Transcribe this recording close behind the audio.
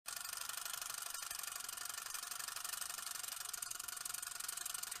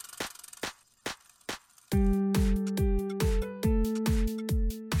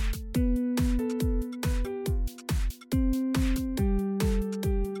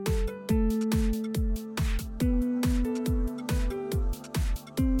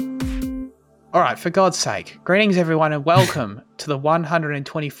All right, for God's sake, greetings everyone and welcome to the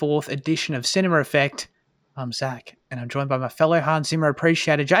 124th edition of Cinema Effect. I'm Zach, and I'm joined by my fellow Hans Zimmer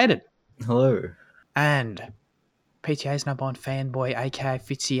appreciator, Jaden. Hello. And PTA's number one fanboy, aka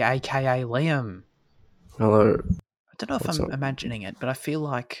Fitzy, aka Liam. Hello. I don't know if I'm imagining it, but I feel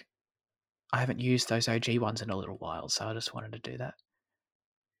like I haven't used those OG ones in a little while, so I just wanted to do that.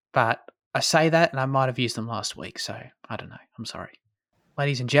 But I say that, and I might have used them last week, so I don't know. I'm sorry.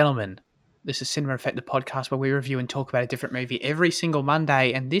 Ladies and gentlemen, this is Cinema Effect, the podcast where we review and talk about a different movie every single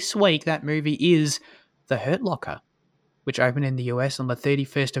Monday, and this week that movie is The Hurt Locker, which opened in the US on the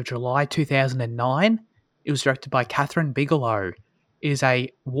 31st of July 2009. It was directed by Kathryn Bigelow. It is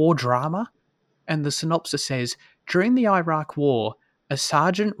a war drama, and the synopsis says, during the Iraq War, a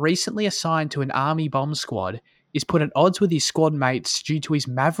sergeant recently assigned to an army bomb squad is put at odds with his squad mates due to his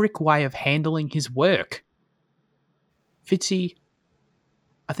maverick way of handling his work. Fitzy,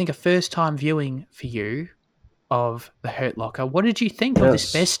 I think a first-time viewing for you of The Hurt Locker. What did you think of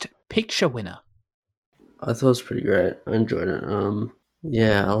this Best Picture winner? I thought it was pretty great. I enjoyed it.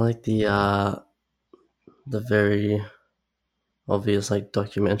 I like the very obvious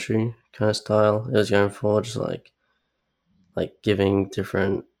documentary kind of style it was going for, just like giving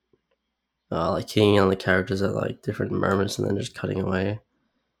different keying on the characters at different moments and then just cutting away.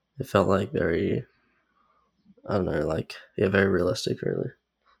 It felt like very, I don't know, very realistic, really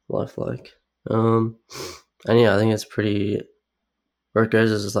lifelike. And yeah, I think it's pretty. Where it goes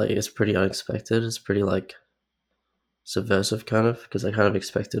is it's pretty unexpected. It's pretty subversive kind of, because I kind of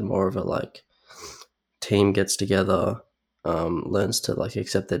expected more of a team gets together, learns to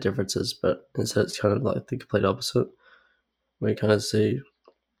accept their differences, but instead it's kind of the complete opposite. We kind of see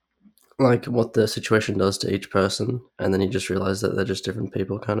what the situation does to each person, and then you just realize that they're just different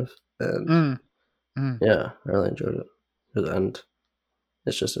people kind of. And yeah, I really enjoyed it, and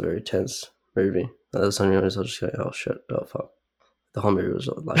it's just a very tense movie. There's some moments I'll just go, oh shit, oh fuck. The whole movie was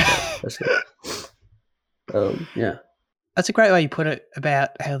like that. Yeah. That's a great way you put it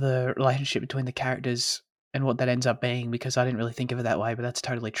about how the relationship between the characters and what that ends up being, because I didn't really think of it that way, but that's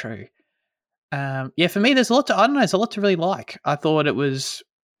totally true. For me, there's a lot to really like. I thought it was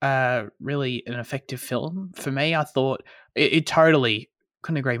really an effective film. For me, I thought it totally,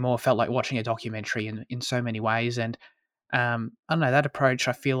 couldn't agree more, felt like watching a documentary in so many ways. And I don't know, that approach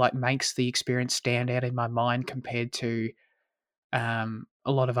I feel like makes the experience stand out in my mind compared to a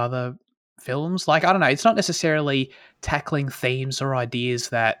lot of other films. I don't know, it's not necessarily tackling themes or ideas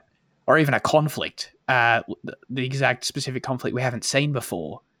that, or even a conflict, the exact specific conflict we haven't seen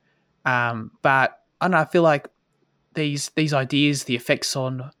before. But I don't know, I feel like these ideas, the effects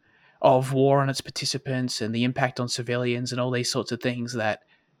of war on its participants and the impact on civilians and all these sorts of things that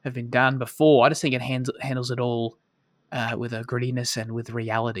have been done before, I just think it handles it all with a grittiness and with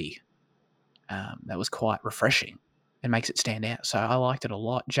reality that was quite refreshing and makes it stand out. So I liked it a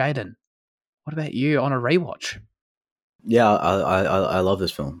lot. Jaden, what about you on a rewatch? Yeah, I love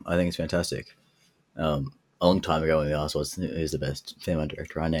this film. I think it's fantastic. A long time ago when we asked who's the best female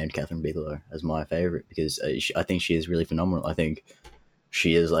director, I named Kathryn Bigelow as my favorite because I think she is really phenomenal. I think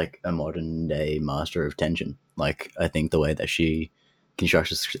she is a modern day master of tension. I think the way that she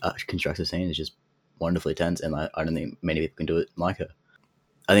constructs a scene is just wonderfully tense, and I don't think many people can do it like her.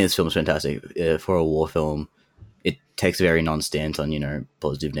 I think this film is fantastic. For a war film, it takes a very non-stance on,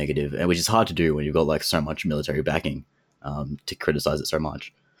 positive, negative, and which is hard to do when you've got so much military backing to criticize it so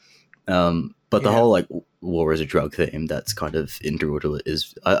much. But the whole war as a drug theme that's kind of integral to it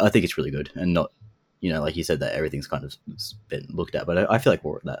is, I think it's really good, and not, like you said, that everything's kind of been looked at. But I feel like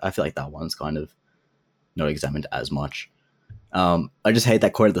that one's kind of not examined as much. I just hate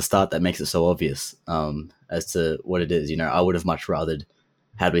that quote at the start that makes it so obvious as to what it is. I would have much rather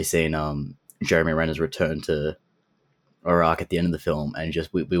had we seen Jeremy Renner's return to Iraq at the end of the film, and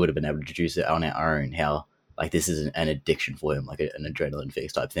just we would have been able to deduce it on our own how this is an addiction for him, an adrenaline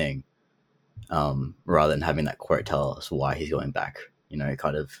fix type thing, rather than having that quote tell us why he's going back. It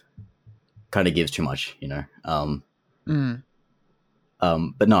kind of gives too much. But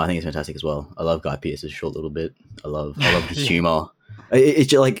no, I think it's fantastic as well. I love Guy Pearce's short little bit. I love his humor. It's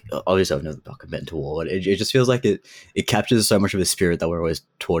just obviously I've never been to war, but it just feels like it captures so much of the spirit that we're always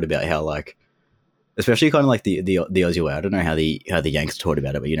taught about, how especially kind of the Aussie way. I don't know how the Yanks are taught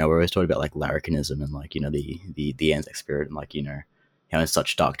about it, but we're always taught about larrikinism and the Anzac spirit, and how in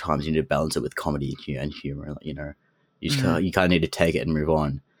such dark times you need to balance it with comedy and humor. You kind of need to take it and move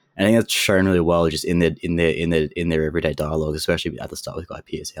on. And I think that's shown really well just in their everyday dialogue, especially at the start with Guy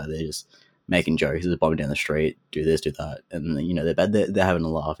Pearce, how they're just making jokes, they're bombing down the street, do this, do that, and they're having a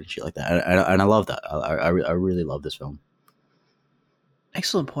laugh and shit like that. And I love that. I really love this film.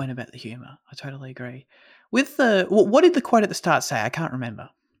 Excellent point about the humour. I totally agree. With the what did the quote at the start say? I can't remember.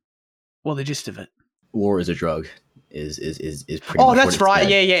 Well, the gist of it. War is a drug. Is pretty Oh, much what that's it right.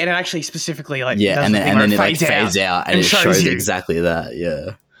 said. Yeah, and it actually specifically like Yeah, does and the then thing and where then it it like fades out and it shows shows you exactly that.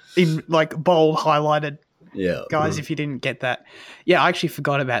 Yeah, in like bold highlighted. yeah. Guys, if you didn't get that, yeah, I actually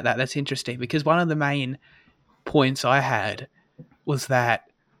forgot about that. That's interesting because one of the main points I had was that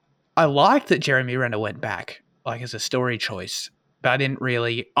I liked that Jeremy Renner went back, like as a story choice, but I didn't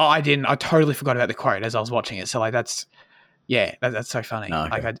really. Oh, I didn't. I totally forgot about the quote as I was watching it. So like that's that's so funny. No,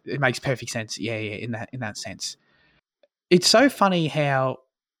 okay. Like it makes perfect sense. Yeah, in that sense, it's so funny how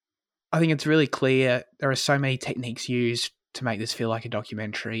I think it's really clear there are so many techniques used to make this feel like a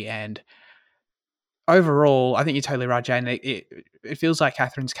documentary, and overall, I think you're totally right, Jane. It feels like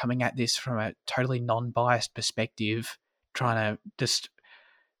Kathryn's coming at this from a totally non-biased perspective, trying to just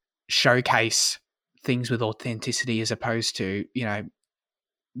showcase things with authenticity as opposed to,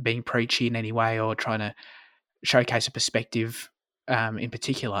 being preachy in any way or trying to showcase a perspective in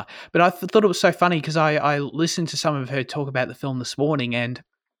particular. But I thought it was so funny because I listened to some of her talk about the film this morning, and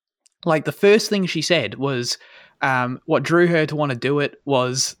like the first thing she said was what drew her to want to do it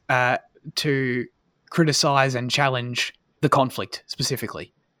was to criticize and challenge the conflict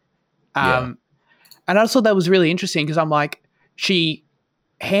specifically. Yeah. And I just thought that was really interesting because I'm like, she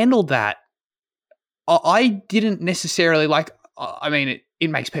handled that. I didn't necessarily like, I mean, it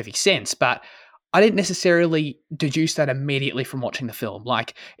makes perfect sense, but I didn't necessarily deduce that immediately from watching the film.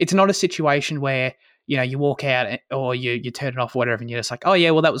 Like, it's not a situation where, you walk out or you turn it off or whatever and you're just like, oh,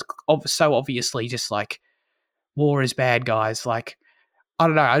 yeah, well, that was so obviously just like war is bad, guys. Like, I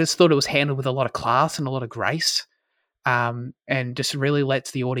don't know. I just thought it was handled with a lot of class and a lot of grace, and just really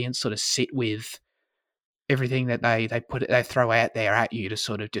lets the audience sort of sit with everything that they throw out there at you to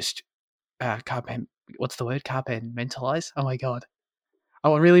sort of just what's the word? Compartmentalize? Oh my god.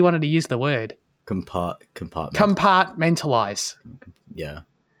 Oh, I really wanted to use the word. Compartmentalize Yeah.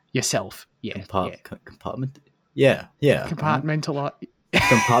 yourself. Yeah. Compartment. Yeah. Compartmentalize.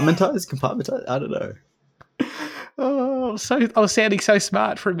 Compartmentize. I don't know. Oh, I was sounding so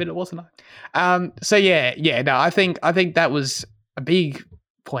smart for a minute, wasn't I? So yeah. No, I think that was a big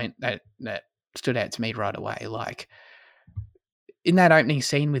point that stood out to me right away. Like in that opening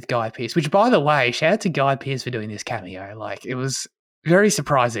scene with Guy Pearce, which by the way, shout out to Guy Pearce for doing this cameo. Like it was very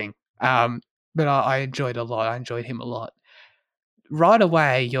surprising. But I enjoyed it a lot. I enjoyed him a lot. Right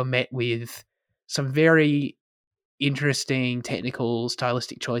away, you're met with some very interesting technical,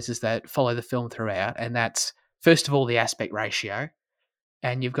 stylistic choices that follow the film throughout. And that's, first of all, the aspect ratio.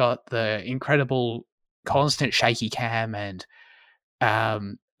 And you've got the incredible constant shaky cam and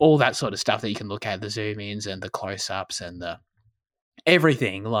all that sort of stuff that you can look at, the zoom ins and the close ups and the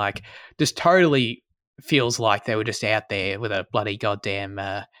everything. Like, just totally feels like they were just out there with a bloody goddamn,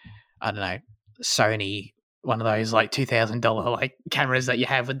 I don't know, Sony, one of those like $2,000 like cameras that you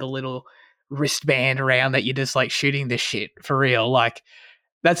have with the little wristband around that you're just like shooting this shit for real. Like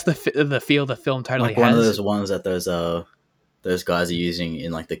that's the feel the film totally like one has. of those ones that those guys are using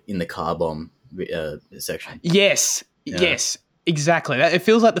in like the car bomb section. Yes, exactly. It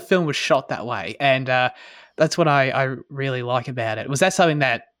feels like the film was shot that way, and that's what I really like about it. Was that something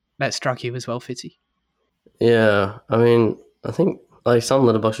that struck you as well, Fitzy? Yeah, I mean, I think like some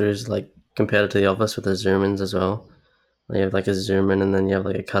letterboxers like compared it to The Office with the zoom ins as well. Like, you have like a zoom in and then you have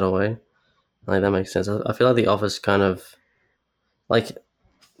like a cutaway. Like that makes sense. I feel like The Office kind of like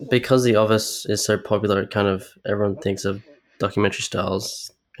because The Office is so popular, it kind of everyone thinks of documentary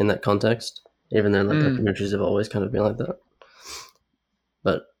styles in that context, even though like documentaries have always kind of been like that.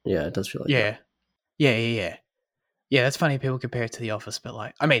 But yeah, it does feel like that. Yeah. That's funny. People compare it to The Office, but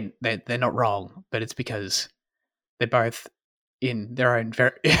like, I mean, they're not wrong, but it's because they're both in their own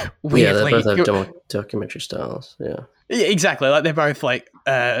very weirdly. Yeah, they both have documentary styles. Yeah, exactly. Like they're both like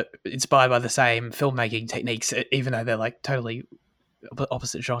inspired by the same filmmaking techniques, even though they're like totally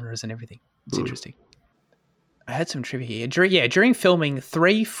opposite genres and everything. It's interesting. I had some trivia here. During filming,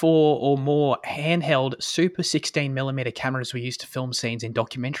 3, 4, or more handheld Super 16mm cameras were used to film scenes in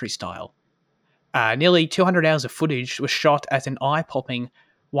documentary style. Nearly 200 hours of footage was shot at an eye-popping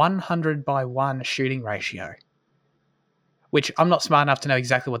 100:1 shooting ratio, which I'm not smart enough to know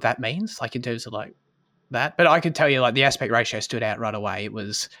exactly what that means, like in terms of like that. But I could tell you, like the aspect ratio stood out right away. It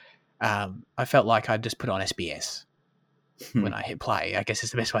was, I felt like I'd just put on SBS when I hit play. I guess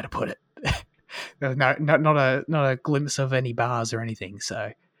is the best way to put it. Not a glimpse of any bars or anything. So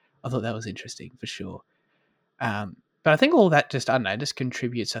I thought that was interesting for sure. But I think all that just, I don't know, just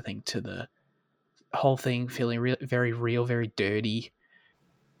contributes, I think, to the whole thing feeling very real, very dirty.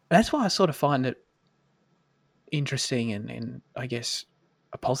 And that's why I sort of find it interesting and I guess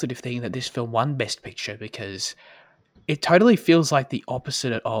a positive thing that this film won Best Picture, because it totally feels like the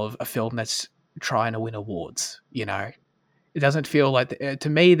opposite of a film that's trying to win awards. You know, it doesn't feel like to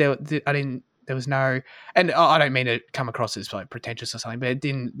me there was no, and I don't mean to come across as like pretentious or something, but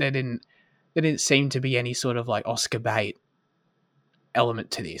there didn't seem to be any sort of like Oscar bait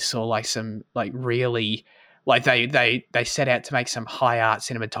element to this, or like some like really like they set out to make some high art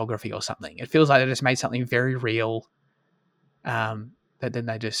cinematography or something. It feels like they just made something very real, that then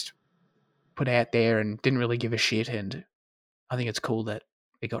they just put out there and didn't really give a shit. And I think it's cool that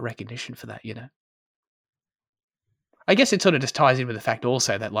it got recognition for that, you know. I guess it sort of just ties in with the fact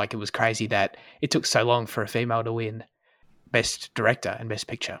also that like it was crazy that it took so long for a female to win Best Director and Best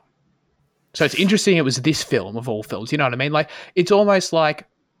Picture. So it's interesting it was this film of all films, you know what I mean? Like it's almost like,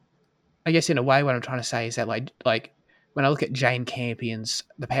 I guess in a way what I'm trying to say is that like when I look at Jane Campion's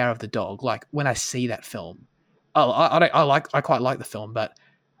The Power of the Dog, like when I see that film, I quite like the film, but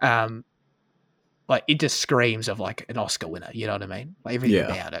like it just screams of like an Oscar winner, you know what I mean? Like everything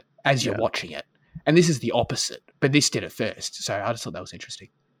about it as you're watching it. And this is the opposite, but this did it first. So I just thought that was interesting.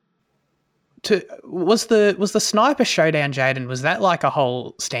 Was the sniper showdown, Jaden, was that like a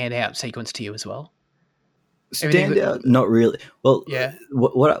whole standout sequence to you as well? Standout? Not really. Well, yeah.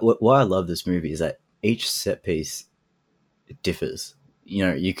 Why I love this movie is that each set piece differs. You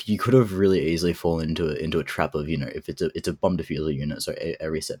know, you could have really easily fallen into a trap of, you know, if it's a bomb diffusal unit, so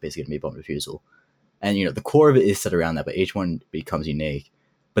every set piece is going to be a bomb diffusal, and you know the core of it is set around that, but each one becomes unique.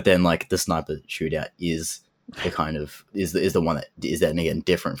 But then like the sniper shootout is the kind of is the one that is then again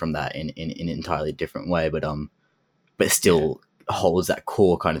different from that in an entirely different way, but still holds that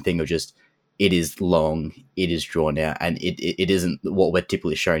core kind of thing of just it is long, it is drawn out, and it isn't what we're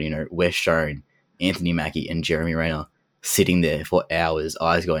typically shown. You know, we're shown Anthony Mackie and Jeremy Renner sitting there for hours,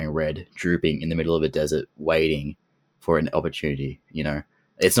 eyes going red, drooping in the middle of a desert, waiting for an opportunity. You know,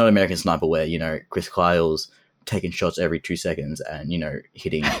 it's not American Sniper where, you know, Chris Kyle's taking shots every 2 seconds and, you know,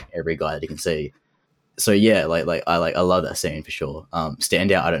 hitting every guy that he can see. So yeah, I love that scene for sure.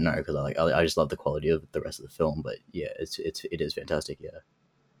 Standout, I don't know, because I just love the quality of the rest of the film, but yeah, it is fantastic.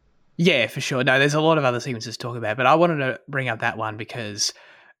 Yeah, for sure. No, there's a lot of other sequences to talk about, but I wanted to bring up that one because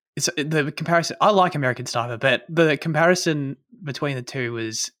it's the comparison. I like American Sniper, but the comparison between the two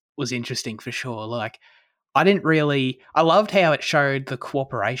was interesting for sure. Like, I loved how it showed the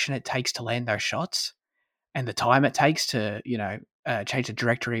cooperation it takes to land those shots and the time it takes to, you know, change the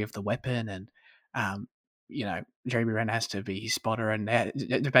trajectory of the weapon. And, you know, Jeremy Renner has to be his spotter, and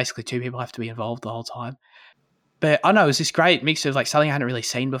basically two people have to be involved the whole time. But I know it was this great mix of like something I hadn't really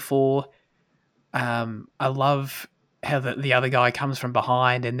seen before. I love how the other guy comes from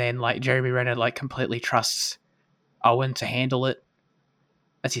behind, and then like Jeremy Renner like completely trusts Owen to handle it.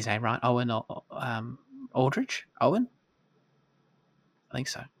 That's his name, right? Owen Aldridge? Owen? I think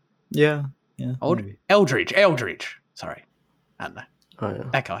so. Yeah. Eldridge. Sorry. I don't know. Oh, yeah.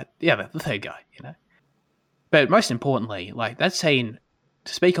 That guy. Yeah, the third guy, you know. But most importantly, like that scene,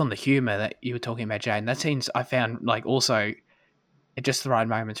 to speak on the humour that you were talking about, Jane, that scene's I found like also at just the right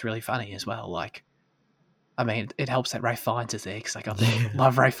moments really funny as well. Like, I mean, it helps that Ralph Fiennes is there because like I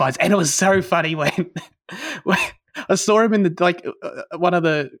love Ralph Fiennes, and it was so funny when I saw him in the like one of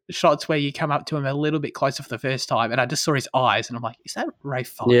the shots where you come up to him a little bit closer for the first time, and I just saw his eyes, and I'm like, is that Ralph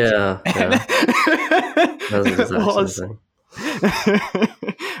Fiennes? Yeah. That was the exact same thing.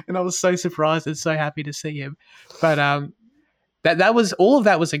 And I was so surprised and so happy to see him. But that was all of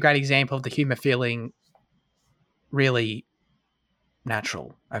that was a great example of the humor feeling really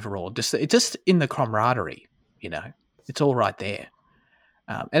natural overall. Just in the camaraderie, you know, it's all right there.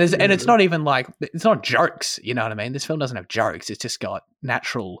 And it's not even like it's not jokes, you know what I mean? This film doesn't have jokes. It's just got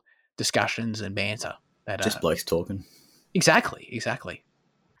natural discussions and banter. That just blokes talking. Exactly.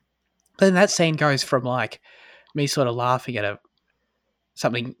 But then that scene goes from like me sort of laughing at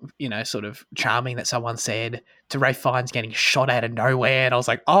something, you know, sort of charming that someone said, to Ralph Fiennes getting shot out of nowhere, and I was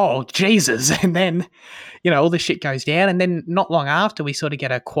like, oh Jesus! And then, you know, all this shit goes down, and then not long after we sort of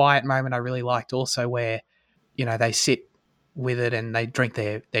get a quiet moment I really liked also, where, you know, they sit with it and they drink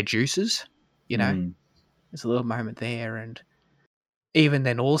their juices, you know. There's a little moment there. And even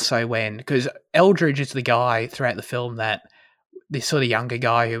then also when, because Eldridge is the guy throughout the film that this sort of younger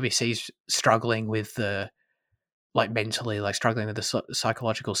guy who we see struggling with the like mentally, like struggling with the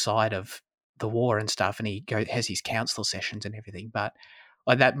psychological side of the war and stuff, and he has his counselor sessions and everything. But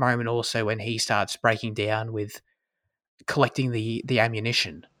like that moment also when he starts breaking down with collecting the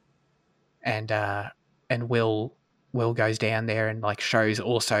ammunition, and Will goes down there and like shows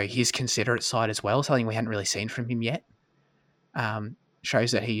also his considerate side as well, something we hadn't really seen from him yet.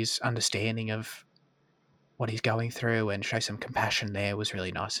 Shows that he's understanding of what he's going through and show some compassion there was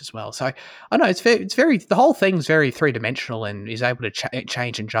really nice as well. So I know it's very the whole thing's very 3-dimensional and is able to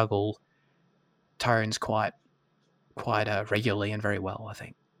change and juggle tones quite regularly and very well, I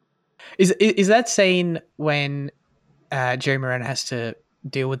think. Is that scene when Jeremy Renner has to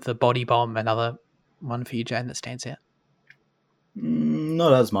deal with the body bomb another one for you, Jan, that stands out?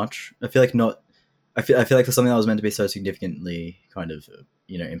 Not as much. I feel like not. I feel like for something that was meant to be so significantly kind of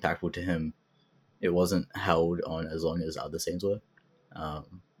impactful to him, it wasn't held on as long as other scenes were.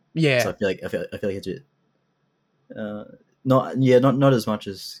 Yeah. So I feel like it's a bit, not as much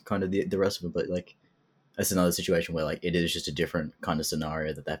as kind of the rest of it, but like that's another situation where like it is just a different kind of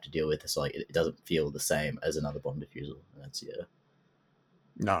scenario that they have to deal with. So like it doesn't feel the same as another bomb defusal. That's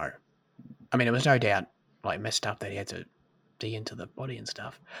No, I mean it was no doubt like messed up that he had to dig into the body and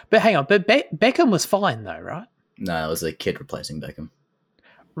stuff. But hang on, but Beckham was fine though, right? No, it was a kid replacing Beckham.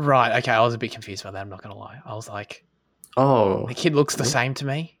 Right. Okay, I was a bit confused by that. I'm not gonna lie. I was like, Oh, the kid looks the same to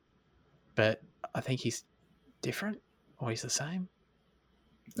me, but I think he's different, or he's the same.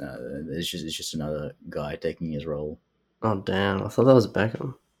 It's just another guy taking his role. Oh damn! I thought that was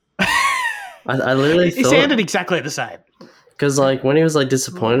Beckham. I literally He thought sounded exactly the same. because like when he was like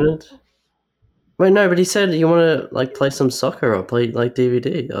disappointed. Wait, no, but he said you want to like play some soccer or play like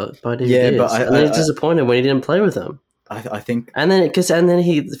DVD or buy DVDs. Yeah, but and then he's disappointed when he didn't play with them. I think, and then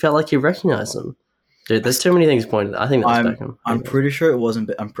he felt like he recognized them. Dude, there's too many things pointed. I think that's Beckham. I'm pretty sure it wasn't.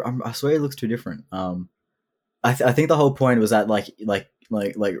 I swear it looks too different. I think the whole point was that like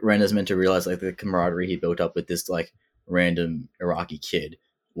Renner's meant to realize like the camaraderie he built up with this like random Iraqi kid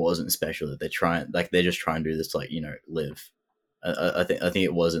wasn't special. That they're just trying to do this to, like live. I think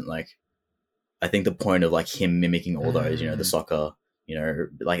it wasn't like. I think the point of like him mimicking all those the soccer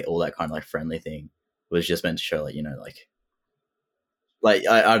like all that kind of like friendly thing was just meant to show like I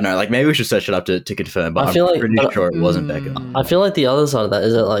don't know, like maybe we should search it up to confirm, but I'm pretty sure it wasn't Beckham. I feel like the other side of that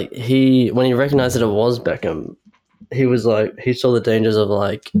is that like when he recognized that it was Beckham, he was like he saw the dangers of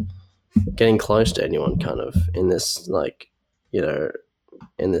like getting close to anyone kind of in this like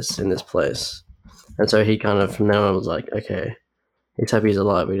in this place, and so he kind of from now on was like, okay, he's happy he's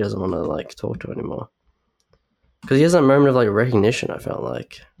alive, but he doesn't want to like talk to anymore because he has that moment of like recognition. I felt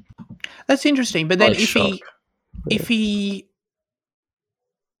like that's interesting, but then like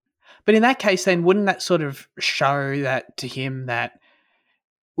but in that case, then wouldn't that sort of show that to him that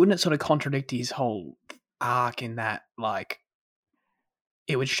wouldn't it sort of contradict his whole arc in that like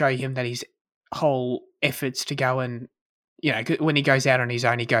it would show him that his whole efforts to go and when he goes out on his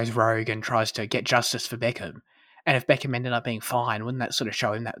own, he goes rogue and tries to get justice for Beckham. And if Beckham ended up being fine, wouldn't that sort of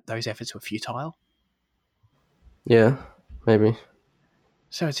show him that those efforts were futile? Yeah, maybe.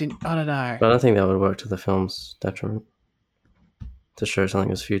 So I don't know. But I don't think that would work to the film's detriment to show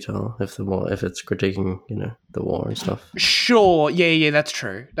something as futile if it's critiquing, the war and stuff. Sure, yeah, that's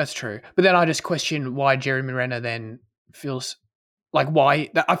true. That's true. But then I just question why Jeremy Renner then feels like why.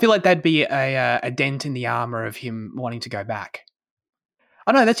 I feel like that'd be a dent in the armor of him wanting to go back.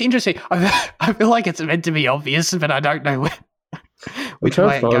 I know, that's interesting. I feel like it's meant to be obvious, but I don't know which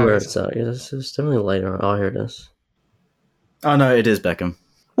way it goes. It's definitely later. Oh, here it is. Oh, no, it is Beckham.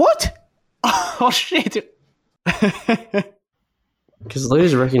 What? Oh, shit. Because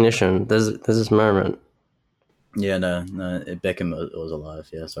lose recognition, there's this moment. Yeah, no, Beckham was alive.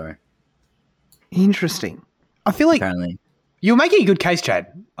 Yeah, sorry. Interesting. I feel like apparently you're making a good case,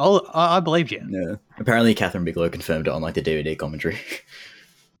 Chad. I believe you. Yeah. Apparently, Kathryn Bigelow confirmed it on like the DVD commentary.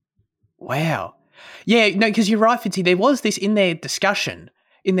 Wow. Yeah, no, because you're right, Fitzy. There was this in their discussion,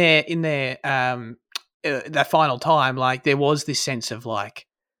 in their that final time. Like there was this sense of like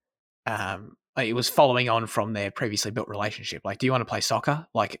it was following on from their previously built relationship. Like, do you want to play soccer?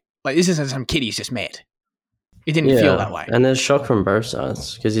 Like this isn't some kid he's just met. It didn't feel that way. And there's shock from both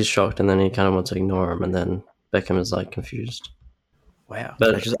sides because he's shocked and then he kind of wants to ignore him, and then Beckham is like confused. Wow.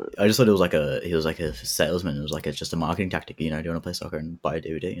 But I just thought it was like he was like a salesman. It was like just a marketing tactic. Do you want to play soccer and buy a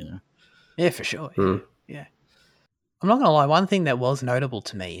DVD? Yeah, for sure. Yeah. I'm not going to lie. One thing that was notable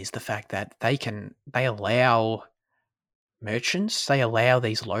to me is the fact that they allow merchants, they allow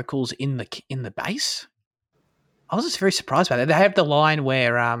these locals in the base. I was just very surprised by that. They have the line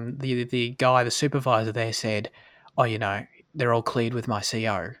where the guy, the supervisor there said, "Oh, they're all cleared with my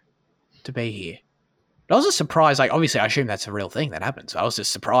CO to be here." But I was just surprised. Like, obviously, I assume that's a real thing that happens. I was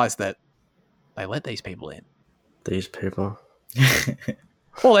just surprised that they let these people in. These people.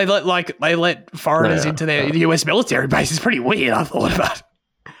 Well, they let foreigners into the US military base. It's pretty weird, I thought, but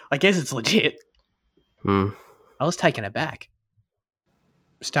I guess it's legit. I was taken aback.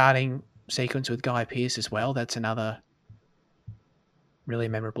 Starting sequence with Guy Pearce as well. That's another really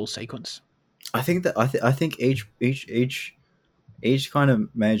memorable sequence. I think that I think each kind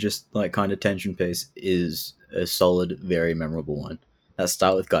of major like kind of tension piece is a solid, very memorable one. That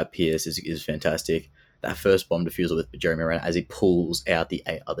start with Guy Pearce is fantastic. That first bomb defusal with Jeremy Renner as he pulls out the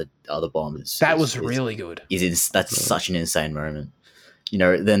eight other bombs That was really good. That's such an insane moment. You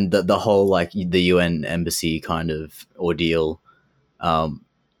know, then the whole like the UN embassy kind of ordeal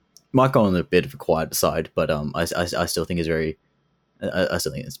might go on a bit of a quiet side, but I still think is very I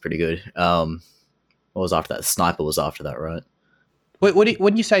still think it's pretty good. What was after that? The sniper was after that, right? Wait,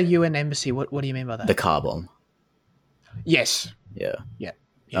 when you say UN embassy, what do you mean by that? The car bomb. Yes. Yeah. Yeah.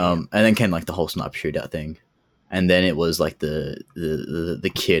 And then came like the whole sniper shootout thing, and then it was like the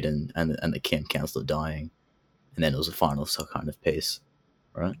kid and the camp counselor dying, and then it was a final kind of piece,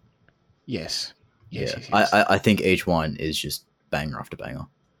 right? Yes. Yes, yes. I think each one is just banger after banger.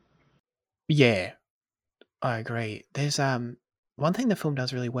 Yeah, I agree. There's one thing the film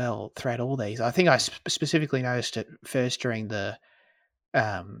does really well throughout all these. I think I specifically noticed it first during the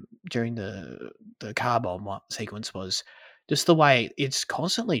car bomb sequence was just the way it's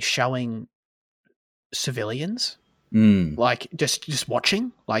constantly showing civilians, like just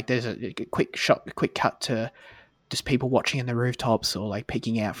watching. Like there's a quick cut to just people watching in the rooftops or like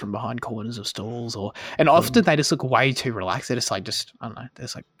peeking out from behind corners of stalls, and often they just look way too relaxed. They're just like I don't know, they're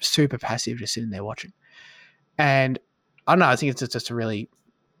just like super passive, just sitting there watching. And I don't know, I think it's just a really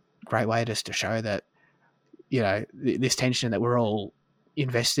great way just to show that, you know, this tension that we're all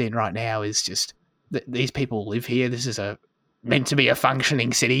invested in right now is just that these people live here. This is meant to be a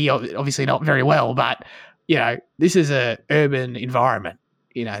functioning city, obviously not very well, but you know, this is a urban environment.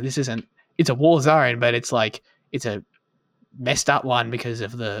 You know, it's a war zone, but it's like it's a messed up one because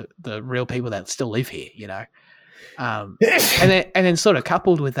of the real people that still live here. You know, and then sort of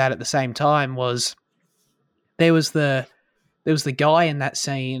coupled with that at the same time was there was the guy in that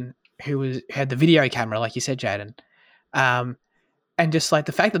scene who had the video camera, like you said, Jaden, and just like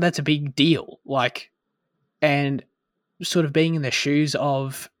the fact that that's a big deal, like, and sort of being in the shoes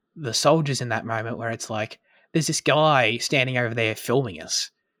of the soldiers in that moment where it's like there's this guy standing over there filming us,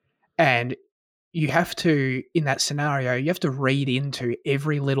 and you have to, in that scenario, you have to read into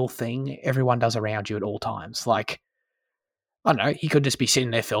every little thing everyone does around you at all times. Like, I don't know, he could just be sitting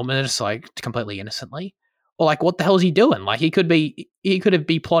there filming it just like completely innocently. Or like, what the hell is he doing? Like, he could be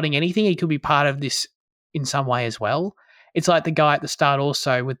plotting anything. He could be part of this in some way as well. It's like the guy at the start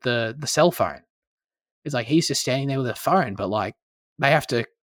also with the cell phone. It's like he's just standing there with a phone, but like they have to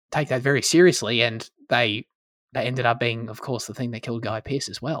take that very seriously, and they ended up being, of course, the thing that killed Guy Pearce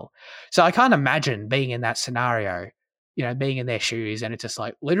as well. So I can't imagine being in that scenario, you know, being in their shoes, and it's just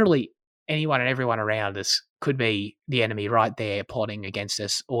like literally anyone and everyone around us could be the enemy right there plotting against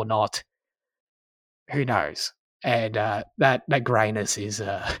us or not. Who knows? And that grayness is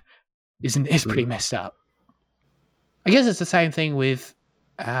pretty messed up. I guess it's the same thing with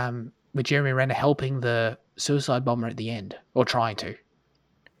Jeremy Renner helping the suicide bomber at the end, or trying to.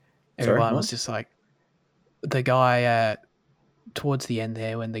 Everyone was just like the guy towards the end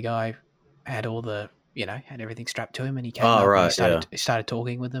there when the guy had all the, you know, had everything strapped to him, and he came up and he started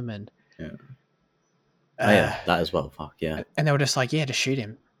talking with them, and that as well. Fuck yeah! And they were just like, yeah, just shoot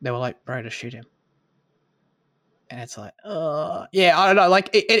him. They were like, bro, just shoot him. And it's like, yeah, I don't know. Like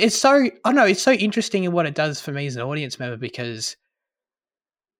it's so, I don't know. It's so interesting in what it does for me as an audience member, because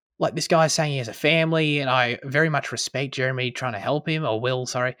like this guy's saying he has a family, and I very much respect Jeremy trying to help him, or Will,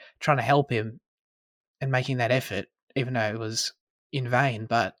 sorry, trying to help him and making that effort, even though it was in vain.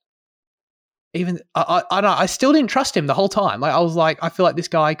 But even I don't know, I still didn't trust him the whole time. Like I was like, I feel like this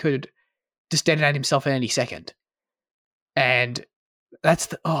guy could just detonate himself at any second, and that's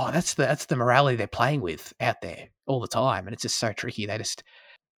the morality they're playing with out there all the time, and it's just so tricky.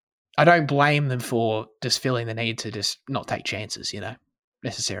 I don't blame them for just feeling the need to just not take chances, you know,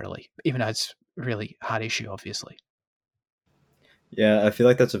 necessarily, even though it's a really hard issue, obviously. Yeah, I feel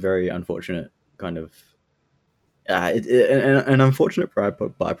like that's a very unfortunate kind of an unfortunate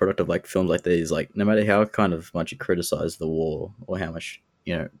byproduct of like films like these. Like no matter how kind of much you criticize the war, or how much,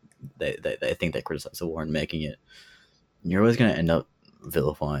 you know, they think they criticize the war and making it, you're always going to end up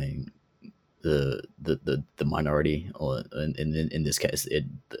vilifying the minority, or in this case,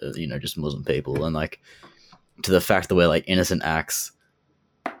 you know, just Muslim people, and like to the fact that where like innocent acts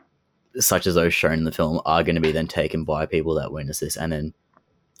such as those shown in the film are going to be then taken by people that witness this, and then,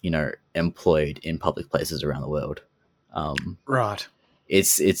 you know, employed in public places around the world. Right.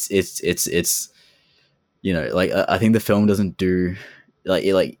 It's you know, like I think the film doesn't do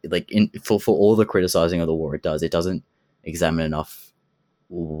for all the criticizing of the war it doesn't examine enough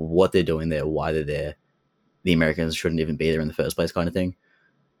what they're doing there, why they're there. The Americans shouldn't even be there in the first place, kind of thing.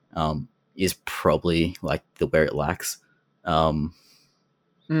 is probably like the where it lacks. Mm.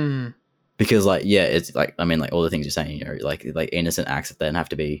 Because like, yeah, it's like, I mean, like all the things you're saying, you know, like innocent acts that then have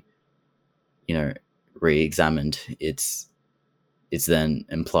to be, you know, re-examined. It's then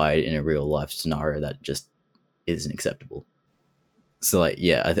implied in a real life scenario that just isn't acceptable. So like,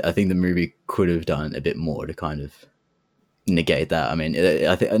 yeah, I think the movie could have done a bit more to kind of negate that. I mean,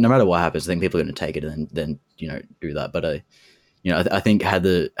 I think no matter what happens, I think people are going to take it and then you know, do that. But you know, I think had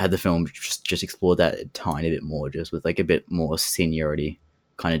the film just explored that a tiny bit more, just with like a bit more seniority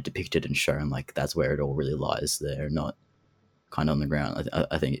kind of depicted and shown, like that's where it all really lies there, not kind of on the ground.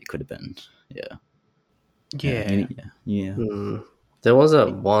 I think it could have been, yeah. There was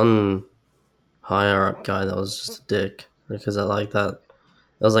that one higher up guy that was just a dick, because I like that.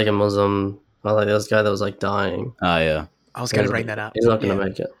 That was like a Muslim. I like this guy that was like dying. Oh yeah, I was going to bring that up. He's not going to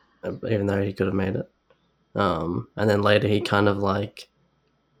make it, even though he could have made it. And then later he kind of like,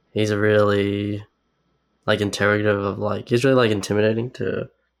 he's a really like interrogative of like, he's really like intimidating to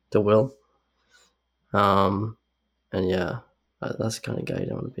Will. And yeah, that's the kind of guy you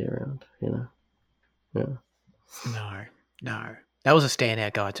don't want to be around, you know. Yeah. No, that was a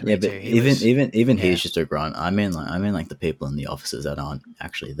standout guy to me but too. Even he's just a grunt. I mean like the people in the offices that aren't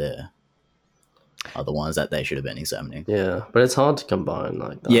actually there are the ones that they should have been examining. Yeah, but it's hard to combine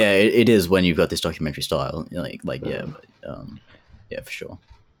like that. Yeah, it is when you've got this documentary style, like yeah, but, yeah, for sure.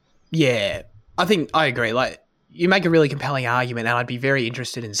 Yeah, I think I agree. Like, you make a really compelling argument, and I'd be very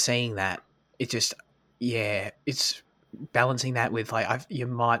interested in seeing that. It's just, yeah, it's balancing that with like you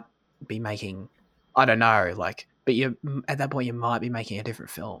might be making, I don't know, like, but you at that point you might be making a different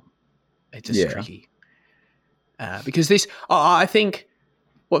film. It's just tricky because this, I think,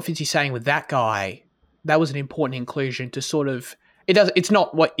 what Fitzy's saying with that guy, that was an important inclusion to sort of. It's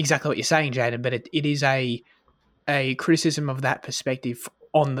not exactly what you're saying, Jaden, but it is a criticism of that perspective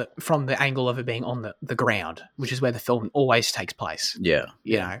from the angle of it being on the ground, which is where the film always takes place. Yeah.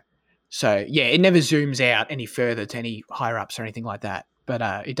 You know. So yeah, it never zooms out any further to any higher ups or anything like that. But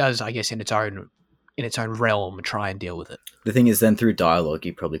it does, I guess, in its own realm, try and deal with it. The thing is, then through dialogue,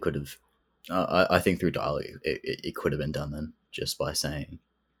 you probably could have. I think through dialogue, it could have been done then, just by saying,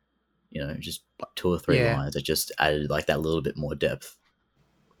 you know, just 2 or 3 lines that just added like that little bit more depth.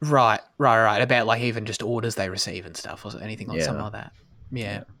 Right. About like even just orders they receive and stuff, or anything like something like that.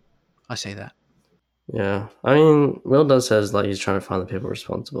 Yeah, I see that. Yeah, I mean, Will does says like he's trying to find the people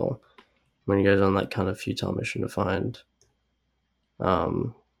responsible when he goes on that kind of futile mission to find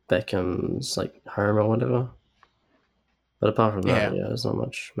Beckham's like home or whatever. But apart from that, there's not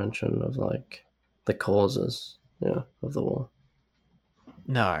much mention of like the causes, of the war.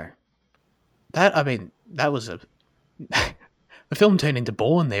 No, that was a the film turned into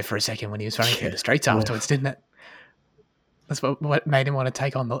Bourne there for a second when he was running through the streets afterwards, didn't it? That's what made him want to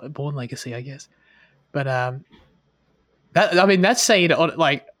take on the Bourne legacy, I guess. But that scene,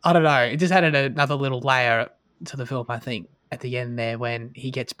 like, I don't know, it just added another little layer to the film, I think, at the end there when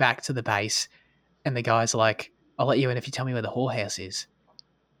he gets back to the base and the guy's like, I'll let you in if you tell me where the whorehouse is.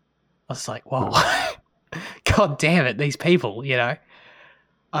 I was like, whoa, God damn it, these people, you know?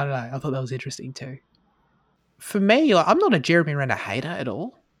 I don't know, I thought that was interesting too. For me, like, I'm not a Jeremy Renner hater at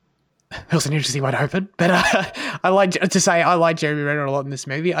all. That was an interesting way to open, but I like Jeremy Renner a lot in this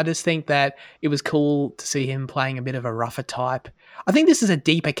movie. I just think that it was cool to see him playing a bit of a rougher type. I think this is a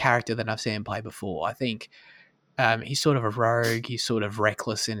deeper character than I've seen him play before. I think he's sort of a rogue. He's sort of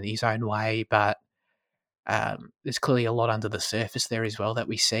reckless in his own way, but there's clearly a lot under the surface there as well that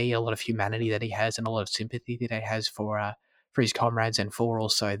we see, a lot of humanity that he has and a lot of sympathy that he has for his comrades and for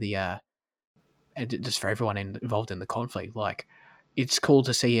also and just for everyone involved in the conflict. Like, it's cool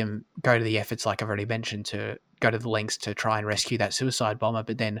to see him go to the efforts, like I've already mentioned, to go to the lengths to try and rescue that suicide bomber,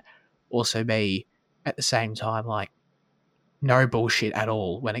 but then also be at the same time like no bullshit at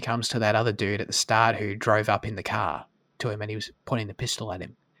all when it comes to that other dude at the start who drove up in the car to him and he was pointing the pistol at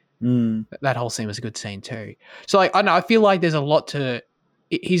him. That whole scene was a good scene too. So like, I don't know, I feel like there's a lot to.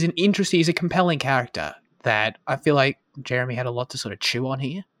 He's a compelling character that I feel like Jeremy had a lot to sort of chew on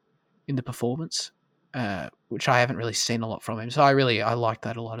here in the performance. Which I haven't really seen a lot from him. So I liked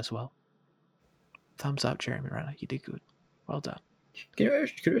that a lot as well. Thumbs up, Jeremy Renner. You did good. Well done. Can you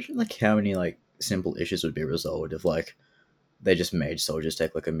imagine like how many like simple issues would be resolved if like they just made soldiers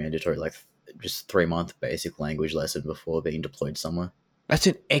take like a mandatory like just 3-month basic language lesson before being deployed somewhere? That's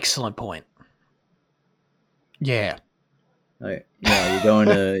an excellent point. Yeah. Like,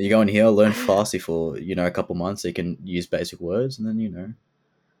 you're going here, learn Farsi for a couple months so you can use basic words, and then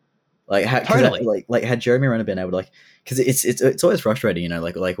like totally. Like had Jeremy Renner been able to like, because it's always frustrating,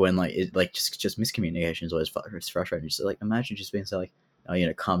 like when like just miscommunication is always frustrating. Just like imagine just being so like,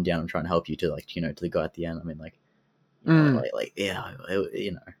 calm down and try and help you to to the guy at the end. I mean, yeah.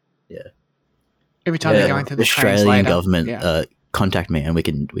 Every time they're going through the Australian translator. government, contact me and we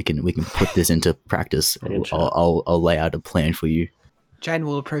can put this into practice. I'll lay out a plan for you. Jane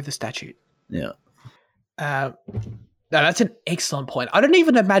will approve the statute. Yeah. No, that's an excellent point. I don't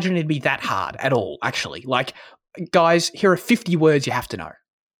even imagine it'd be that hard at all, actually. Like, guys, here are 50 words you have to know.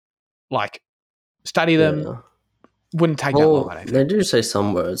 Like, study them. Yeah. Wouldn't take that long, I don't think. They do say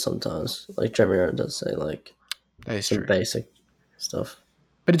some words sometimes. Like, Jeremy Renner does say, like, That is some true. basic stuff.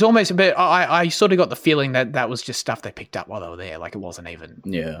 But it's almost, but I sort of got the feeling that was just stuff they picked up while they were there. Like, it wasn't even.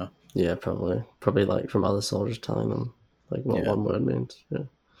 Yeah. Yeah, probably. Probably, like, from other soldiers telling them, like, what one word means. Yeah.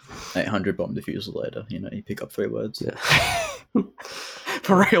 800 bomb diffusal later, you pick up 3 words. Yeah.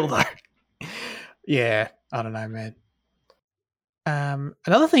 For real, though. Yeah, I don't know, man.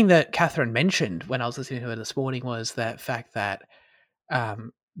 Another thing that Kathryn mentioned when I was listening to her this morning was that fact that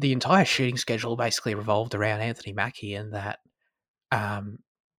the entire shooting schedule basically revolved around Anthony Mackie, and that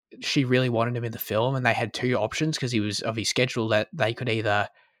she really wanted him in the film, and they had 2 options because he was of his schedule, that they could either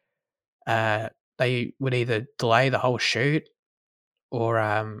delay the whole shoot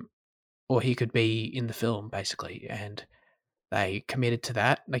or he could be in the film, basically, and they committed to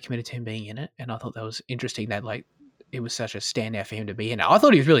that. They committed to him being in it, and I thought that was interesting that, like, it was such a standout for him to be in it. I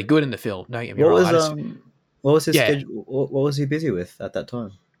thought he was really good in the film. Don't get me wrong. What was his schedule? What was he busy with at that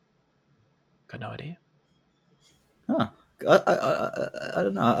time? Got no idea. Huh. I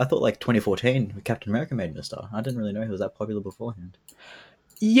don't know. I thought 2014 Captain America made him a star. I didn't really know he was that popular beforehand.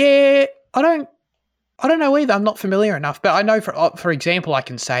 Yeah, I don't know either. I'm not familiar enough, but I know for example, I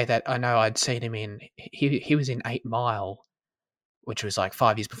can say that I know I'd seen him in. He was in 8 Mile, which was like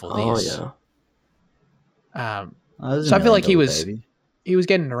 5 years before this. Oh yeah. So I feel like he was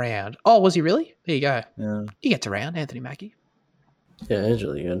getting around. Oh, was he really? There you go. Yeah. He gets around, Anthony Mackie. Yeah, he's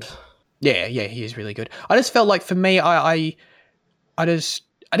really good. Yeah, he is really good. I just felt like, for me, I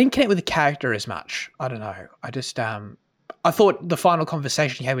didn't connect with the character as much. I don't know. I thought the final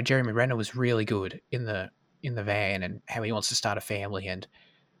conversation he had with Jeremy Renner was really good in the van, and how he wants to start a family, and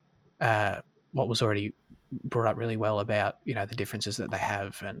what was already brought up really well about, the differences that they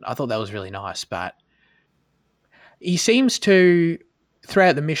have. And I thought that was really nice. But he seems to,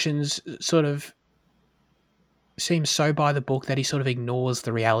 throughout the missions, sort of seems so by the book that he sort of ignores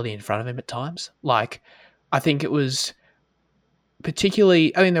the reality in front of him at times. Like, I think it was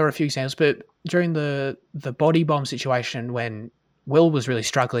particularly, I mean, there were a few examples, but during the body bomb situation, when Will was really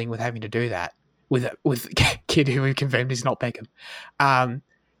struggling with having to do that with Kid, who we confirmed is not Beckham,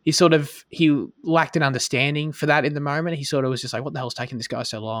 he lacked an understanding for that in the moment. He sort of was just like, what the hell's taking this guy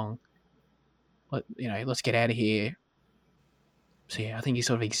so long? Let's get out of here. So yeah, I think he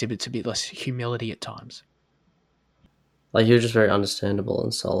sort of exhibits a bit less humility at times. Like, he was just very understandable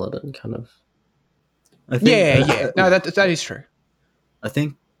and solid and kind of. No, that is true. I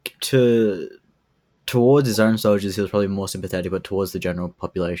think towards his own soldiers, he was probably more sympathetic, but towards the general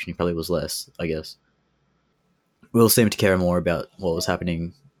population, he probably was less, I guess. Will seemed to care more about what was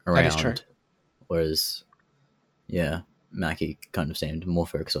happening around. That is true. Whereas, Mackie kind of seemed more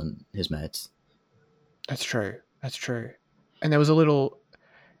focused on his mates. That's true. And there was a little,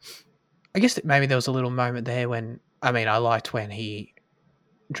 I guess that maybe there was a little moment there when, I mean, I liked when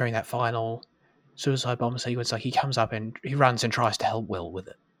during that final suicide bomber sequence, like, he comes up and he runs and tries to help Will with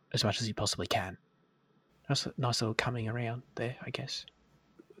it as much as he possibly can. That's a nice little coming around there, I guess.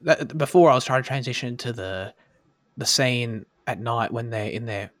 Before, I was trying to transition to the scene at night when they're in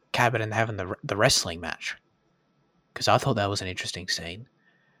their cabin and having the wrestling match, because I thought that was an interesting scene.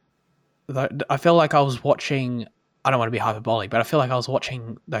 I felt like I was watching, I don't want to be hyperbolic, but I feel like I was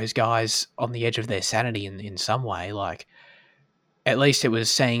watching those guys on the edge of their sanity in some way. Like, at least it was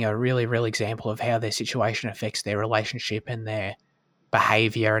seeing a really real example of how their situation affects their relationship and their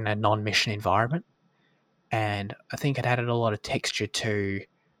behavior in a non-mission environment. And I think it added a lot of texture to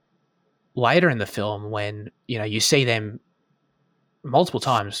later in the film when, you see them multiple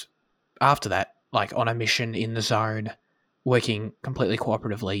times after that, like on a mission in the zone, working completely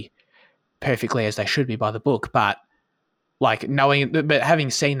cooperatively, perfectly as they should be by the book. But like but having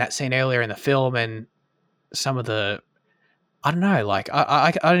seen that scene earlier in the film and some of the, I don't know, like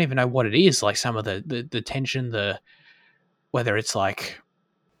I don't even know what it is. Like some of the tension, whether it's like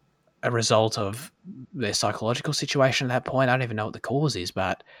a result of their psychological situation at that point, I don't even know what the cause is,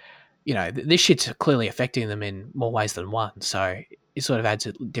 but this shit's clearly affecting them in more ways than one. So it sort of adds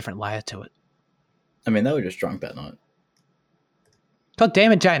a different layer to it. I mean, they were just drunk that night. God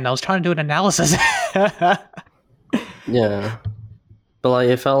damn it, Jane! I was trying to do an analysis. Yeah, but like,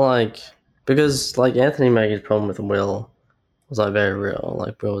 it felt like, because like Anthony Mackie's problem with Will was like very real.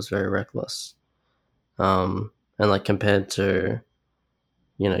 Like Will was very reckless. And like compared to,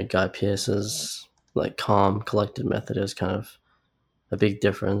 Guy Pearce's like calm, collected method is kind of a big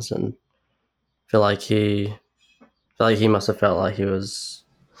difference. And I feel like he must have felt like he was,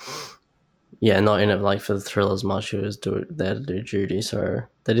 not in it like for the thrill as much. He was there to do duty. So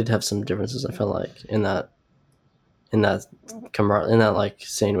they did have some differences. I felt like in that like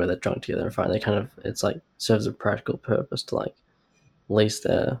scene where they're drunk together in front, they kind of, it's like serves a practical purpose to like release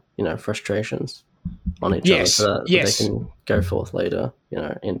their frustrations on each other so that they can go forth later,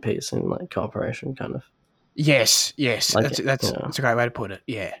 in peace and like cooperation, kind of. Yes. Like that's a great way to put it.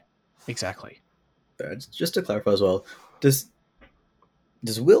 Yeah, exactly. Just to clarify as well, does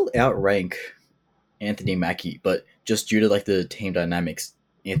Will outrank Anthony Mackie, but just due to like the team dynamics,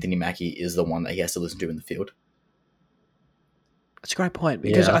 Anthony Mackie is the one that he has to listen to in the field? That's a great point,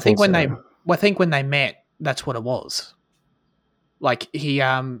 because I think when they met, that's what it was. Like he,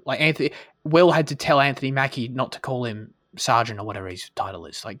 Will had to tell Anthony Mackie not to call him Sergeant or whatever his title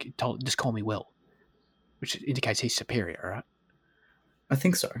is. Like, just call me Will, which indicates he's superior, right? I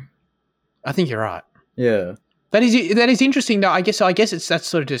think so. I think you're right. Yeah, that is interesting though. I guess that's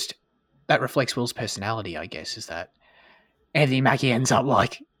sort of just that reflects Will's personality. I guess is that Anthony Mackie ends up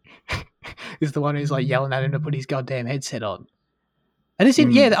like is the one who's like yelling at him to put his goddamn headset on. And it's I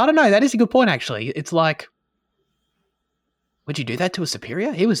don't know. That is a good point, actually. It's like, would you do that to a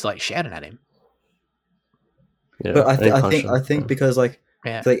superior? He was like shouting at him. Yeah, but I think because like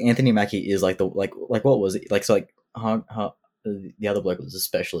Anthony Mackie is like like what was it like? So like the other bloke was a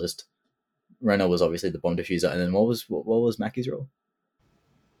specialist. Reno was obviously the bomb diffuser, and then what was Mackie's role?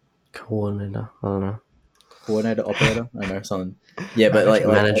 Coordinator. I don't know. Coordinator, operator. I don't know something. Yeah, but like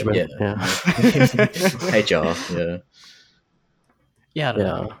management. HR. Yeah. Yeah, I don't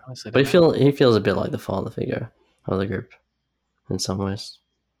know. But he feels a bit like the father figure of the group in some ways,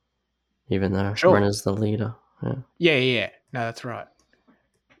 even though Renner's the leader. Yeah. No, that's right.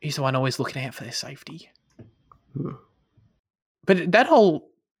 He's the one always looking out for their safety. But that whole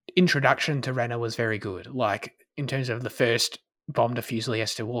introduction to Renner was very good. Like, in terms of the first bomb defusal he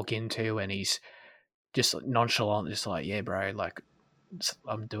has to walk into, and he's just nonchalant, just like, yeah, bro, like,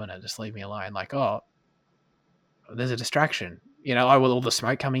 I'm doing it, just leave me alone. Like, oh, there's a distraction. With all the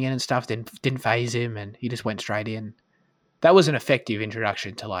smoke coming in and stuff, didn't phase him, and he just went straight in. That was an effective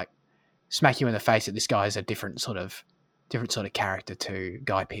introduction to, like, smack you in the face that this guy is a different sort of character to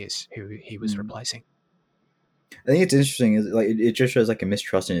Guy Pearce, who he was replacing. I think it's interesting. Is like it just shows like a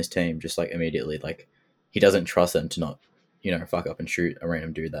mistrust in his team, just like immediately, like he doesn't trust them to not, fuck up and shoot a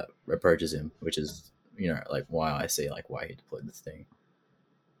random dude that approaches him, which is, like why I see like why he deployed this thing.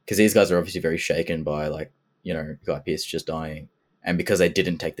 Because these guys are obviously very shaken by like, Guy Pearce just dying, and because they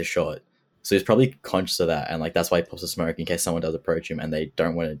didn't take the shot, so he's probably conscious of that, and like that's why he pops the smoke in case someone does approach him, and they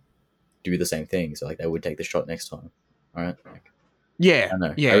don't want to do the same thing, so like they would take the shot next time. All right. Yeah. I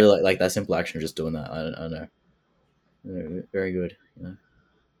know. Yeah. I really like that simple action of just doing that. I don't know. Very good.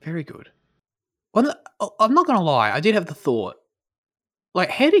 Very good. Well, I'm not going to lie. I did have the thought,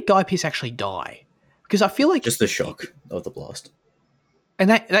 like, how did Guy Pearce actually die? Because I feel like just the shock of the blast, and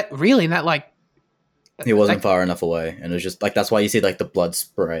that really, and that like he wasn't far enough away, and it was just like that's why you see like the blood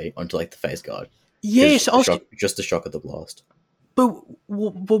spray onto like the face guard. Yes, just the shock of the blast. But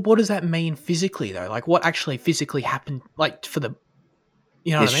what does that mean physically though? Like, what actually physically happened? Like for the.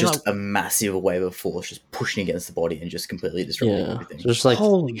 It's just like, a massive wave of force just pushing against the body and just completely disrupting everything. Just like,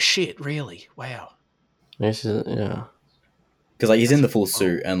 holy shit, really? Wow. Yeah. Because like he's in the full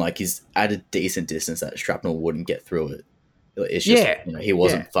suit and like he's at a decent distance that shrapnel wouldn't get through it. It's just he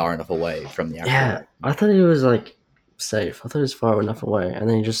wasn't far enough away from the actual. Yeah, I thought he was like safe. I thought he was far enough away, and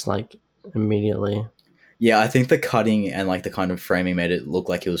then he just like immediately. Yeah, I think the cutting and like the kind of framing made it look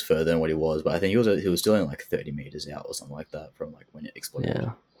like he was further than what he was, but I think he was still in like 30 meters out or something like that from like when it exploded.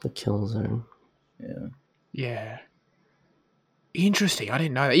 Yeah, the kill zone. Yeah. Interesting. I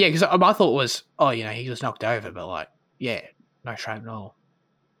didn't know that. Yeah, because I thought it was, he was knocked over, but like, no shrapnel.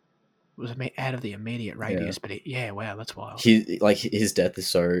 It was out of the immediate radius, but wow, that's wild. His death is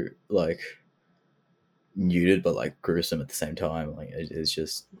so like muted, but like gruesome at the same time. Like it's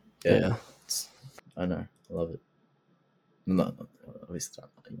just I know, I love it. Not obviously,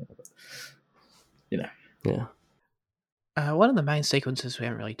 but one of the main sequences we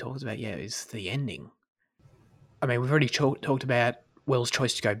haven't really talked about yet is the ending. I mean, we've already talked about Will's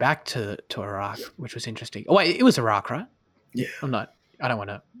choice to go back to Iraq, which was interesting. Oh wait, it was Iraq, right? Yeah. I don't want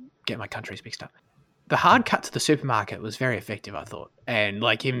to get my countries mixed up. The hard cut to the supermarket was very effective, I thought, and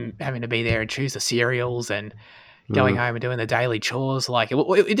like him having to be there and choose the cereals and going home and doing the daily chores. Like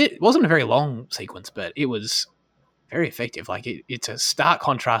it wasn't a very long sequence, but it was very effective. Like it's a stark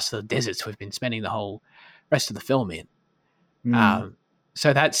contrast to the deserts we've been spending the whole rest of the film in.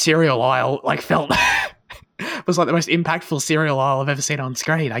 So that cereal aisle like felt was like the most impactful cereal aisle I've ever seen on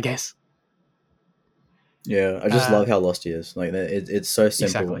screen, I guess. Yeah, I just love how lost he is. Like it's so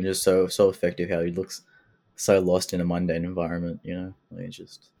simple and just so effective. How he looks so lost in a mundane environment. You know, like it's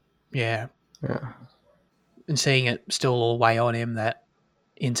just yeah. And seeing it still all weigh on him, that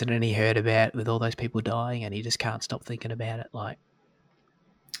incident he heard about with all those people dying, and he just can't stop thinking about it. Like,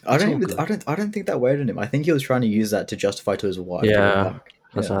 I don't think that weighed on him. I think he was trying to use that to justify to his wife. Yeah,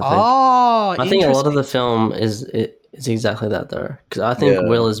 that's what I think. Oh, I think a lot of the film is exactly that though, because I think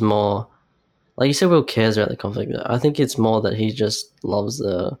Will is more, like you said, Will cares about the conflict. I think it's more that he just loves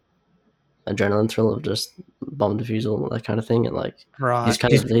the adrenaline thrill of just bomb defusal and that kind of thing, and like he's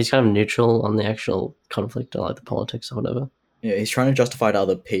kind of neutral on the actual conflict or like the politics or whatever. Yeah, he's trying to justify to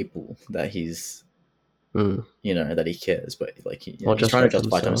other people that he's, you know, that he cares, but like he's trying to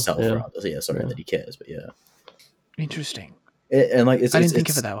justify to himself or others. Yeah, that he cares, but yeah. Interesting. And like I didn't think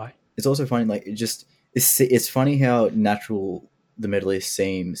of it that way. It's also funny, like it's funny how natural the Middle East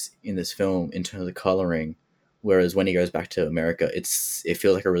seems in this film in terms of coloring, whereas when he goes back to America, it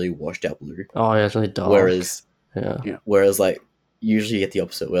feels like a really washed out blue. Oh yeah, it's really dark. Whereas like usually you get the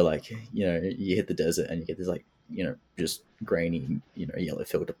opposite, where like, you know, you hit the desert and you get this like, you know, just grainy, you know, yellow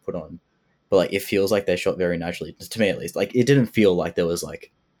filter put on, but like it feels like they shot very naturally, to me at least. Like it didn't feel like there was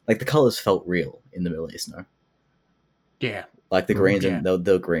like the colors felt real in the Middle East. No. Yeah. Like the greens and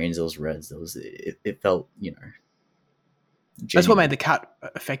the greens, those reds, those it felt, you know. Genuine. That's what made the cut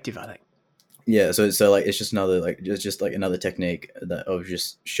effective, I think. Yeah, so like it's just another another technique of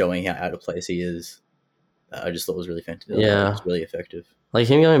just showing how out of place he is. I just thought was really fantastic. Yeah, it was really effective. Like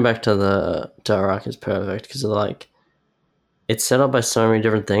him going back to Iraq is perfect because like it's set up by so many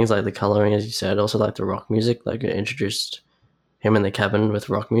different things, like the coloring, as you said, also like the rock music. Like it introduced him in the cabin with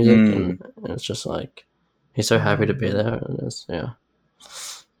rock music, and it's just like he's so happy to be there. And it's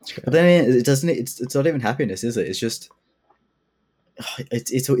But then it doesn't. It's not even happiness, is it? It's just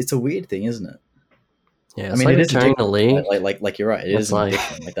it's a weird thing, isn't it? Yeah, I mean, like returning to League. Like you're right. It is like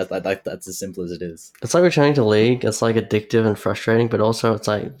that's as simple as it is. It's like returning to League. It's like addictive and frustrating, but also it's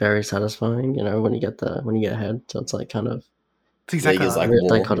like very satisfying. You know, when you get ahead. So it's like kind of. It's exactly like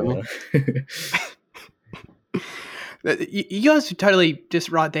dichotomy. You guys totally just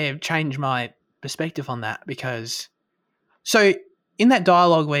right there changed my perspective on that, because so in that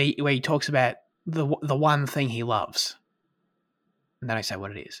dialogue where he talks about the one thing he loves, and then I say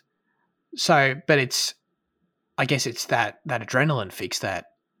what it is. So, but I guess it's that adrenaline fix that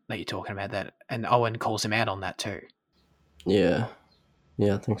you're talking about, that, and Owen calls him out on that too. Yeah,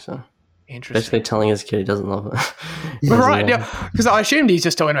 I think so. Interesting. Basically telling his kid he doesn't love it. Right, yeah, because I assumed he's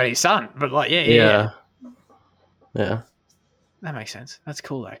just talking about his son, but like, yeah. That makes sense. That's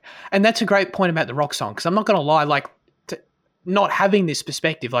cool though, and that's a great point about the rock song, because I'm not going to lie, like not having this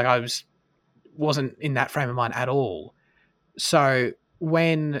perspective, like I wasn't in that frame of mind at all. So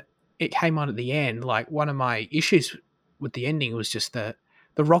when it came on at the end, like one of my issues with the ending was just the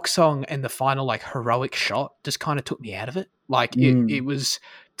rock song and the final like heroic shot just kind of took me out of it. Like it was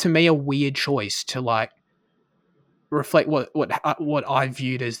to me a weird choice to like reflect what I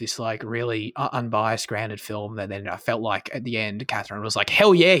viewed as this like really unbiased, grounded film. That then I felt like at the end, Kathryn was like,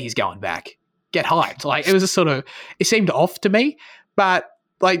 "Hell yeah, he's going back. Get hyped!" Like it was a sort of, it seemed off to me, but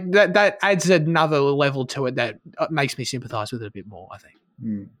like that adds another level to it that makes me sympathize with it a bit more, I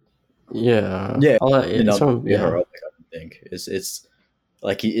think. Yeah. Heroic, I think it's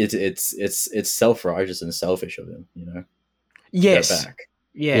like it's self-righteous and selfish of him, you know. Yes.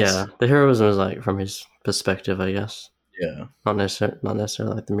 Yeah. The heroism is like from his perspective, I guess. Yeah. Not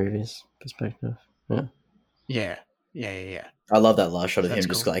necessarily like the movie's perspective. Yeah. I love that last shot of him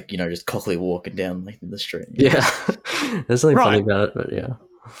just like, you know, just cockily walking down like the street. Yeah. There's something funny about it, but yeah.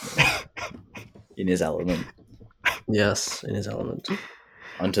 In his element. Yes, in his element.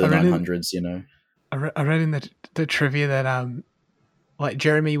 Onto the 900s, you know. I read in the trivia that like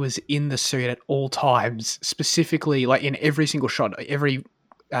Jeremy was in the suit at all times, specifically like in every single shot, every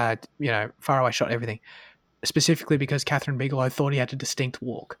far away shot, everything, specifically because Kathryn Bigelow thought he had a distinct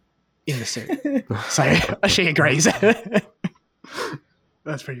walk in the suit. So she agrees.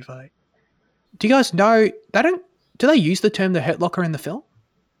 That's pretty funny. Do you guys know do they use the term the Hurt Locker in the film?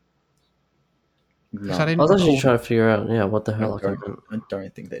 No. I was actually trying to figure out, what the hell. I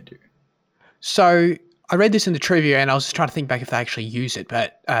don't think they do. So I read this in the trivia, and I was trying to think back if they actually use it.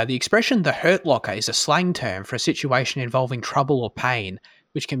 But the expression "the Hurt Locker" is a slang term for a situation involving trouble or pain,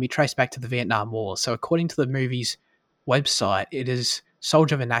 which can be traced back to the Vietnam War. So according to the movie's website, it is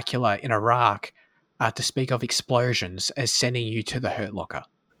soldier vernacular in Iraq to speak of explosions as sending you to the Hurt Locker.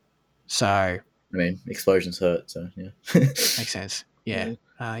 So I mean, explosions hurt, so yeah. makes sense. Yeah,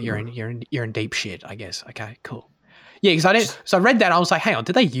 you're in deep shit, I guess. Okay, cool. Yeah, because I read that, I was like, hang on,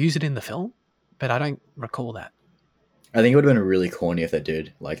 did they use it in the film? But I don't recall that. I think it would have been really corny if they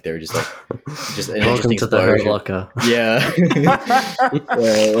did. Like they were just an Welcome interesting to the Hurt explosion. Locker. Yeah.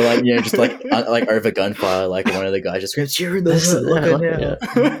 Or like just like over gunfire, like one of the guys just screams, "You're in the Hurt Locker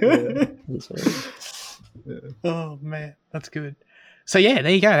now." Oh man, that's good. So yeah,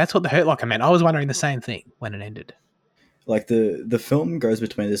 there you go. That's what the Hurt Locker meant. I was wondering the same thing when it ended. Like the film goes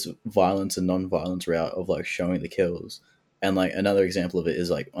between this violence and non-violence route of like showing the kills, and like another example of it is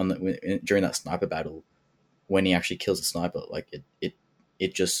like during that sniper battle, when he actually kills a sniper, like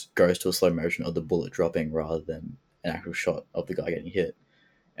it just goes to a slow motion of the bullet dropping rather than an actual shot of the guy getting hit.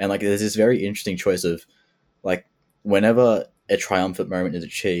 And like there's this very interesting choice of like whenever a triumphant moment is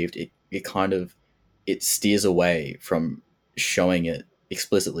achieved, it steers away from showing it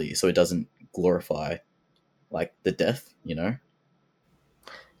explicitly so it doesn't glorify like the death, you know?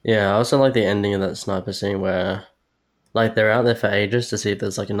 Yeah, I also like the ending of that sniper scene where like they're out there for ages to see if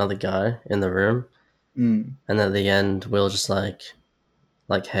there's like another guy in the room. Mm. And at the end, Will just like,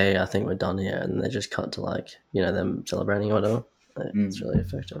 hey, I think we're done here. And they just cut to like, them celebrating or whatever. It's really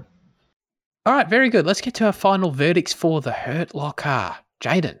effective. All right, very good. Let's get to our final verdicts for the Hurt Locker.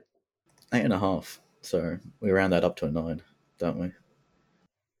 Jaden. 8.5. So we round that up to a 9, don't we?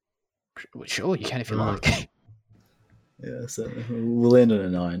 Sure, you can if you like. Yeah, so we'll end on a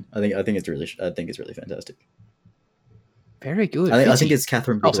 9. I think it's really fantastic. Very good. I think it's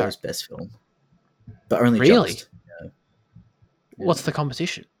Kathryn Bigelow's best film, but only really. Just. Yeah. What's the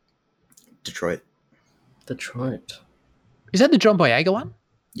competition? Detroit. Is that the John Boyega one?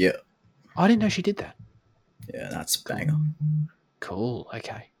 Yeah. I didn't know she did that. Yeah, that's banger. Cool.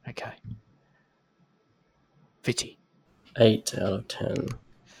 Okay. Fitzy. 8 out of 10.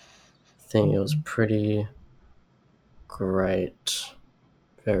 I think it was pretty great,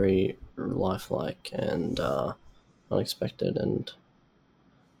 very lifelike and unexpected and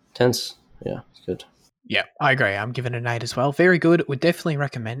tense. Yeah, it's good. Yeah, I agree. I'm giving it an 8 as well. Very good. Would definitely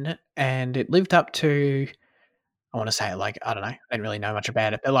recommend it. And it lived up to, I want to say, like, I don't know. I didn't really know much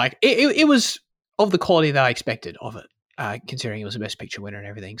about it. But, like, it was of the quality that I expected of it, considering it was a Best Picture winner and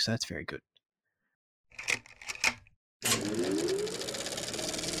everything. So that's very good.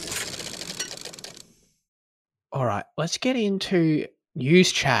 All right, let's get into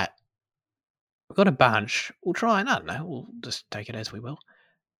news chat. We've got a bunch. We'll try and, I don't know, we'll just take it as we will.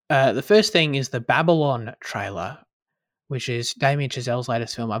 The first thing is the Babylon trailer, which is Damien Chazelle's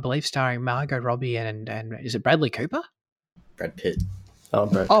latest film, I believe, starring Margot Robbie and is it Bradley Cooper? Brad Pitt.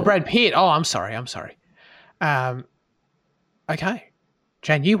 Brad Pitt. Oh, I'm sorry. Okay.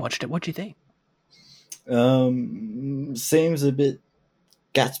 Jan, you watched it. What do you think? Seems a bit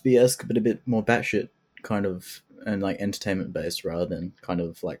Gatsby-esque, but a bit more batshit kind of, and like entertainment based rather than kind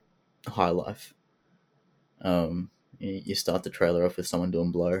of like high life. You start the trailer off with someone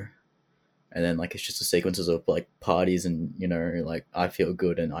doing blow, and then like it's just a sequences of like parties and like I feel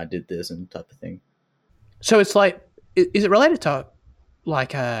good and I did this and type of thing. So it's like, is it related to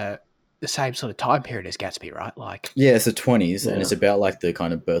like the same sort of time period as Gatsby, right? Like, yeah, it's the 20s, and it's about like the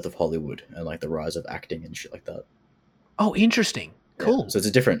kind of birth of Hollywood and like the rise of acting and shit like that. Oh, interesting. Cool. Yeah. So it's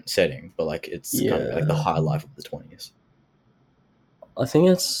a different setting, but like it's kind of like the high life of the 20s. I think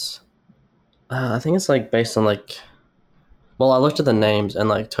it's like based on like, well, I looked at the names and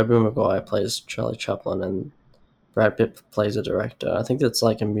like Tobey Maguire plays Charlie Chaplin and Brad Pitt plays a director. I think it's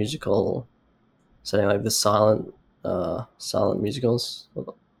like a musical setting, like the silent musicals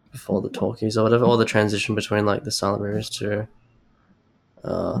before the talkies or whatever, or the transition between like the silent movies to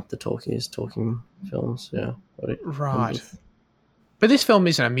the talking films. Yeah. Right. But this film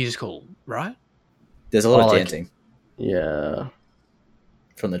isn't a musical, right? There's a lot of dancing. Yeah.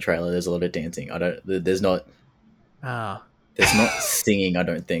 From the trailer, there's a lot of dancing. There's not singing. I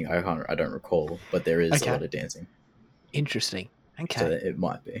don't think. I don't recall, but there is a lot of dancing. Interesting. Okay. So it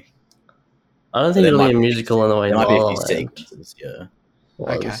might be. I don't think it'll be a musical in the way it might be a few sequences. Yeah.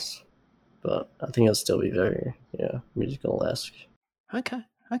 Okay. But I think it'll still be very musical-esque. Okay.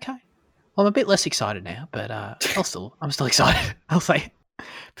 Well, I'm a bit less excited now, but I'm still excited. I'll say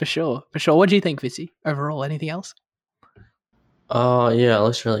for sure. What do you think, Fitzy? Overall, anything else? Yeah, it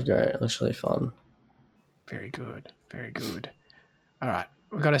looks really great. It looks really fun. Very good. All right,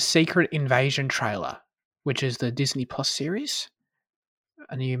 we've got a Secret Invasion trailer, which is the Disney Plus series,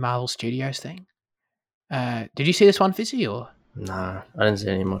 a new Marvel Studios thing. Did you see this one, Fizzy, or? No, I didn't see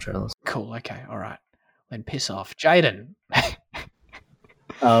any more trailers. Cool, okay, all right. Then piss off. Jaden.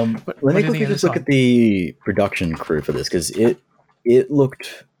 Let what me do you think quickly of just this look one? at the production crew for this because it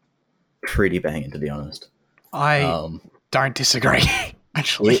looked pretty banging, to be honest. I don't disagree.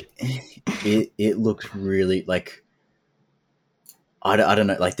 Actually, It looks really like I don't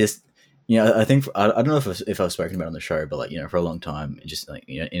know, like this. I think I don't know if I've spoken about it on the show, but like for a long time, just like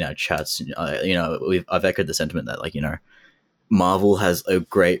in our chats, I've echoed the sentiment that like Marvel has a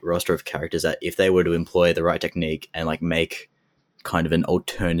great roster of characters that if they were to employ the right technique and like make kind of an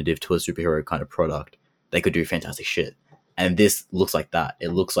alternative to a superhero kind of product, they could do fantastic shit. And this looks like that. It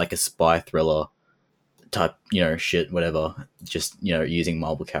looks like a spy thriller type, shit, whatever. Just using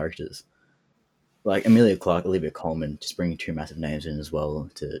Marvel characters. Like Emilia Clarke, Olivia Colman, just bringing two massive names in as well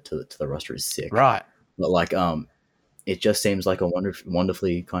to the roster is sick. right? But like, it just seems like a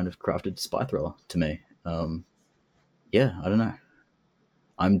wonderfully kind of crafted spy thriller to me. Yeah, I don't know.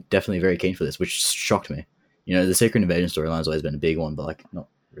 I'm definitely very keen for this, which shocked me. The Secret Invasion storyline's always been a big one, but like not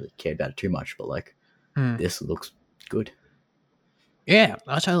really cared about it too much. But like, this looks good. Yeah,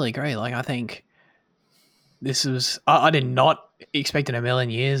 I totally agree. Like, I think this was. I did not expect in a million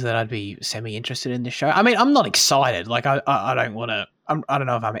years that I'd be semi-interested in this show. I mean, I'm not excited. Like, I don't want to. I don't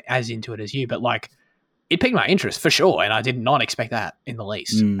know if I'm as into it as you, but like, it piqued my interest for sure, and I did not expect that in the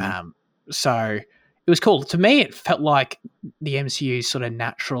least. So it was cool. To me, it felt like the MCU's sort of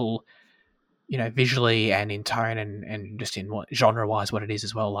natural, visually and in tone and just in what genre-wise what it is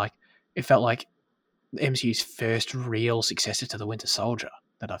as well. Like, it felt like the MCU's first real successor to the Winter Soldier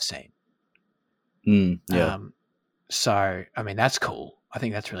that I've seen. Yeah. So, I mean, that's cool. I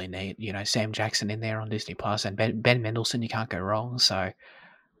think that's really neat. Sam Jackson in there on Disney Plus and Ben Mendelsohn, you can't go wrong. So,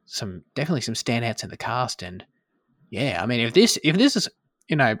 definitely some standouts in the cast. And yeah, I mean, if this is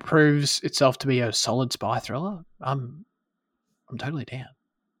proves itself to be a solid spy thriller, I'm totally down.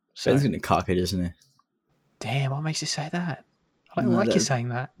 So, Ben's gonna cock it, isn't he? damn, what makes you say that? I don't like you saying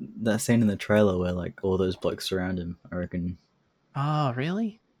that. That scene in the trailer where like all those blokes surround him, I reckon. Oh,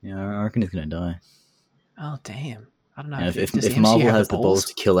 really? Yeah, I reckon he's gonna die. Oh, damn. I don't know. If Marvel has the balls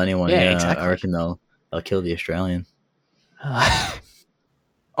to kill anyone, exactly. I reckon they'll kill the Australian.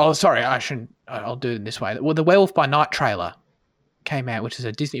 Oh, sorry, I shouldn't. I'll do it this way. Well, the Werewolf by Night trailer came out, which is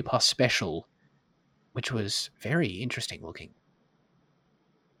a Disney Plus special, which was very interesting looking.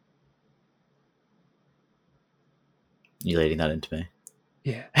 You leading that into me?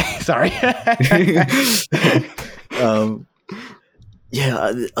 Yeah, sorry.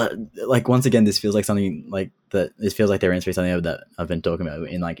 Yeah, like once again, this feels like something like that. This feels like they're answering something that I've been talking about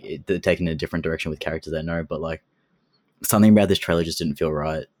in like taking a different direction with characters I know, but like something about this trailer just didn't feel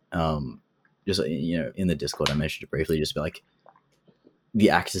right. Just in the Discord, I mentioned it briefly. Just like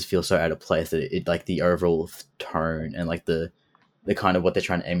the actors feel so out of place that it like the overall tone and like the kind of what they're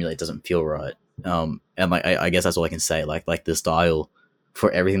trying to emulate doesn't feel right. And like I guess that's all I can say. Like the style for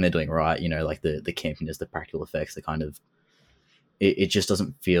everything they're doing right, like the campiness, the practical effects, the kind of it just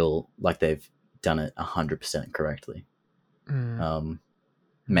doesn't feel like they've done it 100% correctly.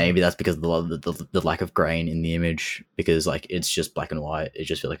 Maybe that's because of the lack of grain in the image, because like it's just black and white. It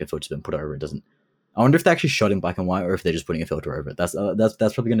just feels like a filter's been put over it. Doesn't. I wonder if they actually shot in black and white or if they're just putting a filter over it. That's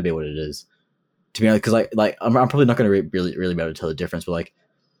probably going to be what it is. To be honest, because like I'm probably not going to really be able to tell the difference. But like,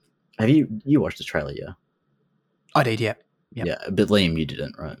 have you watched the trailer? Yeah, I did. Yeah. Yeah, but Liam, you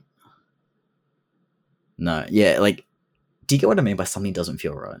didn't, right? No. Yeah, like, do you get what I mean by something doesn't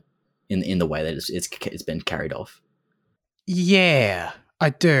feel right in the way that it's been carried off? Yeah, I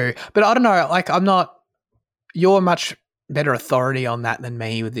do, but I don't know. Like, I'm not. You're a much better authority on that than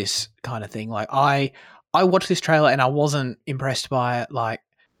me with this kind of thing. Like, I watched this trailer and I wasn't impressed by it. Like,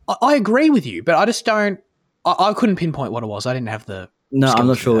 I agree with you, but I just don't. I couldn't pinpoint what it was. I didn't have the. No, I'm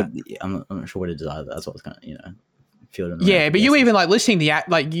not sure. I'm not sure what it is either. That's what was kind of feeling. Yeah, but you even like listing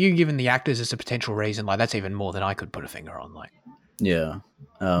you giving the actors as a potential reason. Like, that's even more than I could put a finger on. Like, yeah,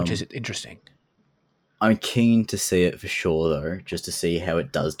 which is interesting. I'm keen to see it for sure, though, just to see how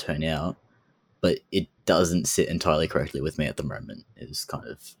it does turn out. But it doesn't sit entirely correctly with me at the moment. Is kind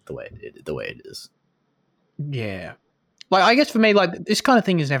of the way it is. Yeah, like I guess for me, like this kind of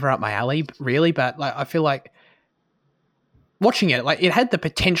thing is never up my alley, really. But like I feel like watching it, like it had the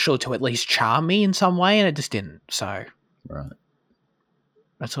potential to at least charm me in some way, and it just didn't. So, right,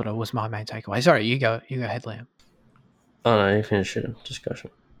 that sort of was my main takeaway. Sorry, you go ahead, Liam. Oh no, you finished your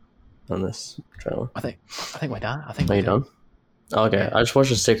discussion on this trailer. I think we're done. I think Are we're you done? Okay, yeah. I just watched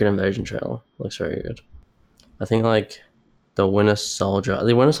the Secret Invasion trailer. Looks very good. I think like the Winter Soldier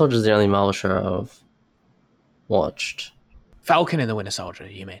is the only Marvel show I've watched. Falcon and the Winter Soldier,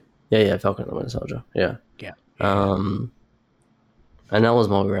 you mean? Yeah, Falcon and the Winter Soldier. Yeah. And that was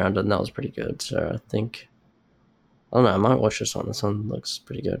more grounded and that was pretty good. So I think I don't know. I might watch this one. This one looks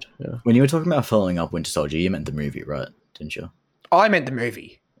pretty good. Yeah. When you were talking about following up Winter Soldier, you meant the movie, right? Didn't you? I meant the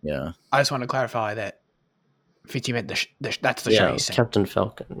movie. Yeah. I just want to clarify that Fitzy meant that's the show Yeah, you seen. Captain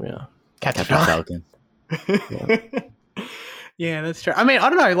Falcon. Yeah. Captain Falcon. Yeah, that's true. I mean, I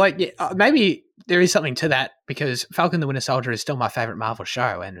don't know. Like, maybe there is something to that because Falcon the Winter Soldier is still my favorite Marvel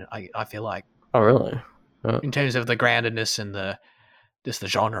show, and I feel like, Oh, really? in terms of the groundedness and the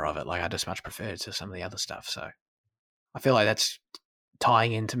genre of it, like I just much prefer it to some of the other stuff. So I feel like that's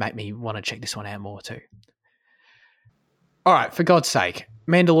tying in to make me want to check this one out more too. All right, for God's sake,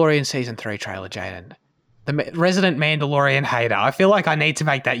 Mandalorian Season 3 trailer, Jaden. The resident Mandalorian hater. I feel like I need to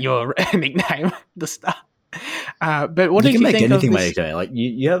make that your nickname at the start. But what did you think anything of this? make it, like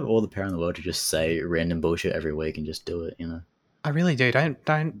you have all the power in the world to just say random bullshit every week and just do it, you know. I really do. Don't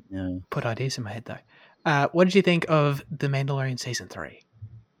put ideas in my head though. What did you think of The Mandalorian Season 3?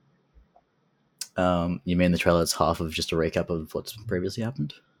 You mean the trailer that's half of just a recap of what's previously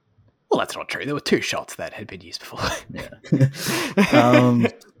happened? Well, that's not true. There were 2 shots that had been used before. Yeah.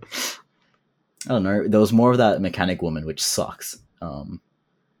 I don't know. There was more of that mechanic woman, which sucks.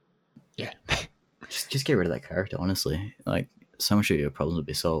 Yeah. Just get rid of that character, honestly. Like, so much of your problems would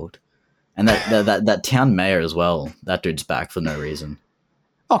be solved. And that town mayor as well. That dude's back for no reason.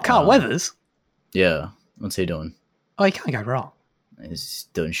 Oh, Carl Weathers? Yeah. What's he doing? Oh, you can't go wrong. He's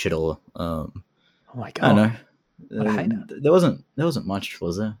doing shit all. Oh my God. I don't know. What a hater. There wasn't much,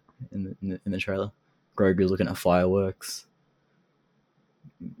 was there, in the trailer? Grogu was looking at fireworks.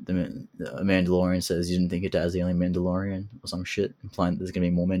 The Mandalorian says you didn't think your dad's the only Mandalorian or some shit, implying that there's going to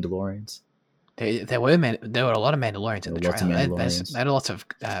be more Mandalorians. There were a lot of Mandalorians in the trailer. They had lots of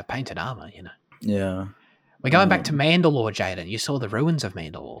painted armor, you know. Yeah. We're going back to Mandalore, Jaden. You saw the ruins of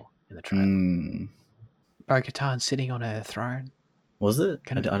Mandalore in the trailer. Bo-Katan sitting on her throne. Was it?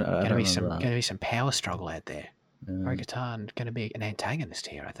 Going to be some power struggle out there. Bo-Katan going to be an antagonist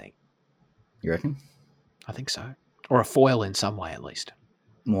here, I think. You reckon? I think so. Or a foil in some way, at least.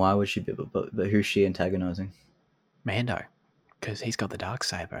 Why would she be? But who's she antagonizing? Mando, because he's got the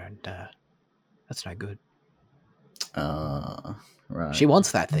Darksaber, and that's no good. Right. She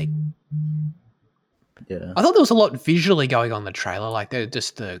wants that thing. Yeah. I thought there was a lot visually going on in the trailer, like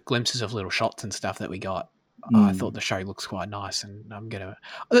just the glimpses of little shots and stuff that we got. I thought the show looks quite nice, and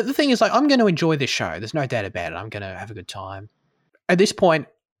the thing is, like, I'm gonna enjoy this show. There's no doubt about it. I'm gonna have a good time. At this point,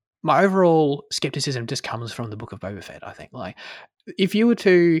 my overall skepticism just comes from the Book of Boba Fett. I think, like, if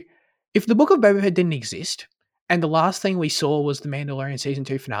the Book of Boba Fett didn't exist, and the last thing we saw was the Mandalorian Season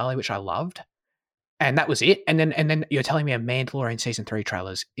 2 finale, which I loved, and that was it, and then you're telling me a Mandalorian Season 3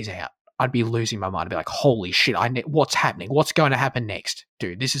 trailers is out, I'd be losing my mind. I'd be like, holy shit, what's happening? What's going to happen next?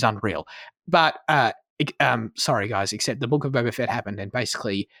 Dude, this is unreal. But, sorry guys, except the Book of Boba Fett happened and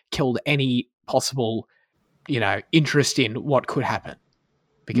basically killed any possible, interest in what could happen.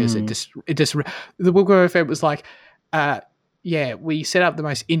 Because it just the Book of Boba Fett was like, we set up the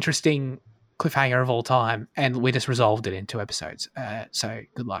most interesting cliffhanger of all time and we just resolved it in 2 episodes. So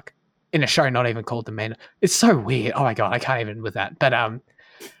good luck. In a show not even called The Man. It's so weird. Oh my God, I can't even with that. But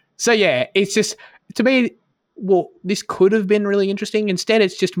so yeah, it's just, to me, well, this could have been really interesting. Instead,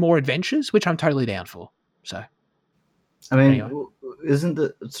 it's just more adventures, which I'm totally down for. So, I mean, anyway.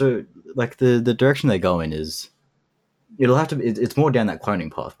 the direction they go in is, it'll have to be, it's more down that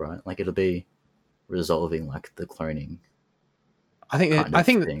cloning path, right? Like, it'll be resolving like the cloning. I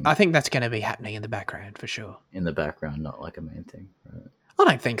think that's going to be happening in the background for sure. In the background, not like a main thing, right? I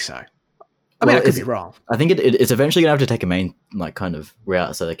don't think so. I mean, I could be wrong. I think it's eventually going to have to take a main, like, kind of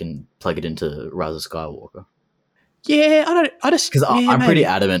route so they can plug it into Rise of Skywalker. Yeah, because I'm pretty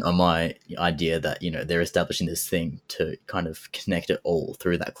adamant on my idea that, they're establishing this thing to kind of connect it all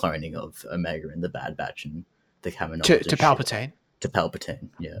through that cloning of Omega and the Bad Batch and the Kaminoans to Palpatine. To Palpatine,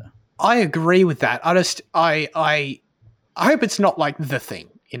 yeah. I agree with that. I hope it's not like the thing,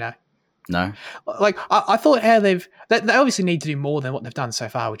 No? Like, I thought how they obviously need to do more than what they've done so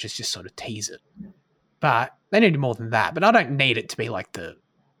far, which is just sort of tease it. But they need to do more than that. But I don't need it to be like the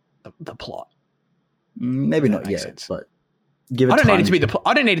plot. Maybe not yet, sense. But give it. I don't need it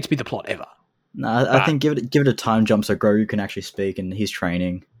to be the plot ever. No, I think give it a time jump so Grogu can actually speak and he's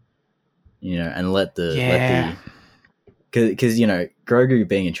training, and let the because Grogu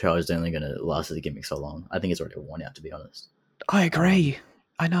being in charge is only going to last as a gimmick so long. I think it's already worn out, to be honest. I agree.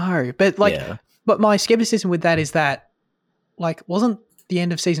 I know, but but my skepticism with that is that, like, wasn't the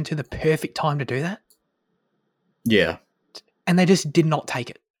end of Season 2 the perfect time to do that? Yeah, and they just did not take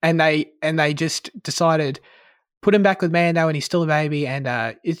it. And they just decided, put him back with Mando and he's still a baby, and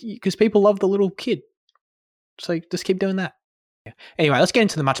because people love the little kid. So just keep doing that. Anyway, let's get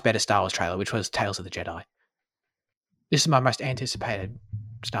into the much better Star Wars trailer, which was Tales of the Jedi. This is my most anticipated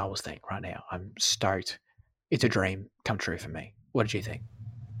Star Wars thing right now. I'm stoked. It's a dream come true for me. What did you think?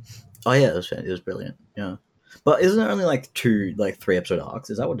 Oh yeah, it was brilliant. Yeah, but isn't it only like 3 episode arcs?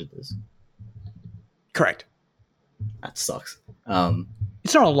 Is that what it is? Correct. That sucks.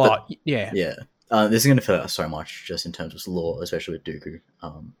 It's not a lot. Yeah. Yeah. This is going to fill out so much just in terms of lore, especially with Dooku.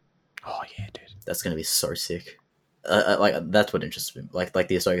 Oh yeah, dude. That's going to be so sick. Like that's what interests me. Like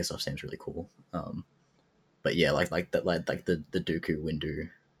the Ahsoka stuff seems really cool. But yeah, like the Dooku, Windu,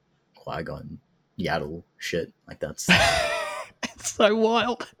 Qui-Gon, Yaddle shit. Like that's It's so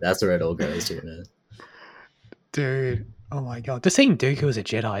wild. that's where it all goes to, man. Dude. Oh my god. Just seeing Dooku as a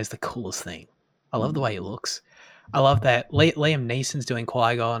Jedi is the coolest thing. I love the way he looks. I love that Liam Neeson's doing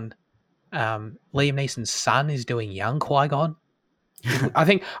Qui-Gon. Liam Neeson's son is doing young Qui-Gon. I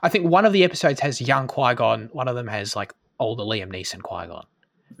think one of the episodes has young Qui-Gon. One of them has like older Liam Neeson Qui-Gon.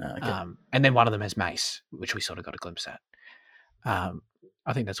 Okay. And then one of them has Mace, which we sort of got a glimpse at.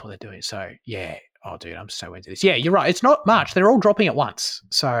 I think that's what they're doing. So yeah. Oh, dude, I'm so into this. Yeah, you're right. It's not much. They're all dropping at once.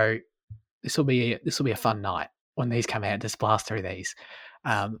 So this will be a fun night when these come out. Just blast through these.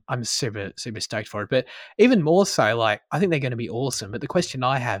 I'm super stoked for it. But even more so, like I think they're going to be awesome. But the question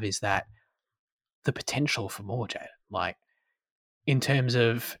I have is that the potential for more, Jade. Like in terms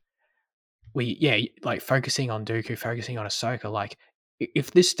of like focusing on Dooku, focusing on Ahsoka. Like if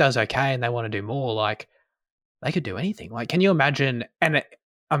this does okay and they want to do more, like they could do anything. Like, can you imagine? And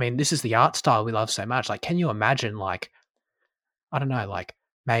I mean, this is the art style we love so much. Like, can you imagine? Like, I don't know, like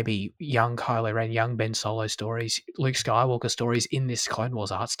maybe young Kylo Ren, young Ben Solo stories, Luke Skywalker stories in this Clone Wars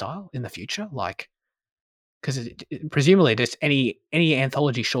art style in the future, like. Because presumably just any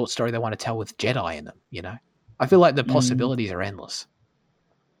anthology short story they want to tell with Jedi in them, you know? I feel like the possibilities are endless.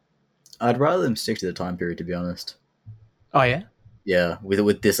 I'd rather them stick to the time period, to be honest. Oh, yeah? Yeah,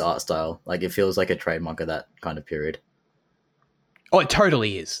 with this art style. Like, it feels like a trademark of that kind of period. Oh, it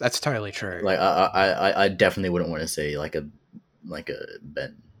totally is. That's totally true. Like, I definitely wouldn't want to see, like a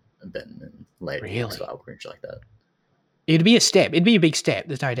Ben and Lady Really? Skywalker and shit like that. It'd be a step. It'd be a big step,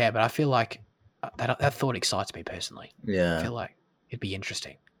 there's no doubt, but I feel like that thought excites me personally. Yeah. I feel like it'd be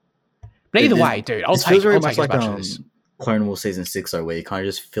interesting. But either way, dude, I'll take very as much much like of this. Clone Wars Season 6, though, where you're kind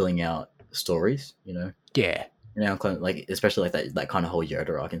of just filling out stories, you know? Yeah. You know, like, especially like that kind of whole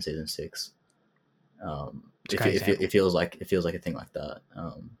Yoda arc in Season 6. It feels like a thing like that.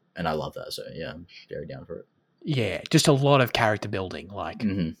 And I love that, so yeah, I'm very down for it. Yeah, just a lot of character building. Like,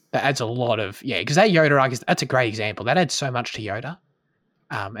 that adds a lot of, because that Yoda arc, that's a great example. That adds so much to Yoda.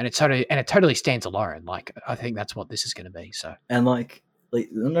 And it totally stands alone. Like, I think that's what this is going to be. So, and like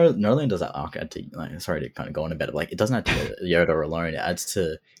not only does that arc add to, like, sorry to kind of go on about it, like it doesn't add to Yoda alone. It adds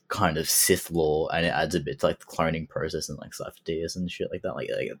to kind of Sith lore, and it adds a bit to like the cloning process and like Sith Deus and shit like that. Like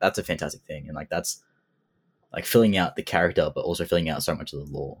that's a fantastic thing, and like that's like filling out the character, but also filling out so much of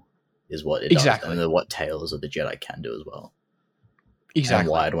the lore is what it exactly does, and what Tales of the Jedi can do as well. Exactly. And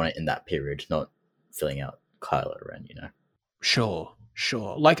why I'd want it in that period, not filling out Kylo Ren, you know. Sure.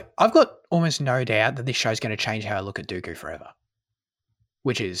 Like, I've got almost no doubt that this show's going to change how I look at Dooku forever,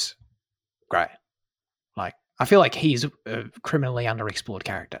 which is great. Like, I feel like he's a criminally underexplored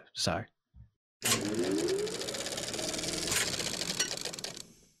character, so.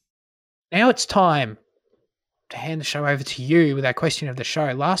 Now it's time to hand the show over to you with our question of the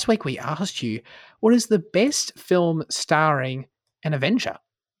show. Last week we asked you, what is the best film starring an Avenger?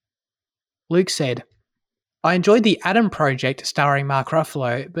 Luke said, I enjoyed The Adam Project starring Mark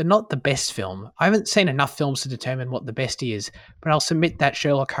Ruffalo, but not the best film. I haven't seen enough films to determine what the best is, but I'll submit that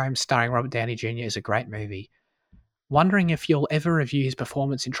Sherlock Holmes starring Robert Downey Jr. is a great movie. Wondering if you'll ever review his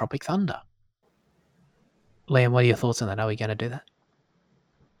performance in Tropic Thunder. Liam, what are your thoughts on that? Are we going to do that?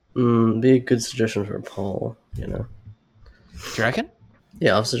 Be a good suggestion for a poll, you know. Do you reckon?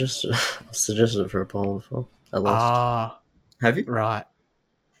 Yeah, I've suggested it for a poll before. I lost. Have you? Right.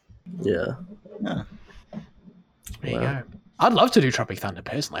 Yeah. There you go. I'd love to do Tropic Thunder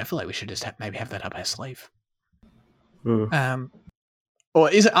personally. I feel like we should just maybe have that up our sleeve. Or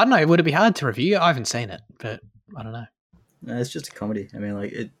is it? I don't know. Would it be hard to review? I haven't seen it, but I don't know. No, it's just a comedy. I mean,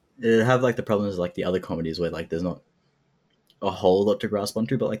 like it have like the problems like the other comedies where like there's not a whole lot to grasp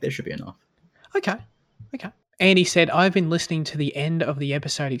onto, but like there should be enough. Okay. Andy said, I've been listening to the end of the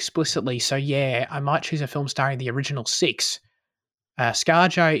episode explicitly, so yeah, I might choose a film starring the original 6.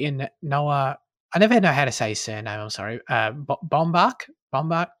 Scarjo in Noah. I never know how to say his surname. I'm sorry. Baumbach,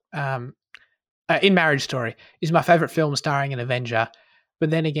 in Marriage Story is my favorite film starring an Avenger. But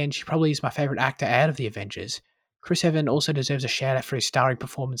then again, she probably is my favorite actor out of the Avengers. Chris Evans also deserves a shout out for his starring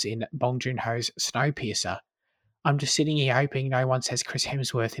performance in Bong Joon-ho's Snowpiercer. I'm just sitting here hoping no one says Chris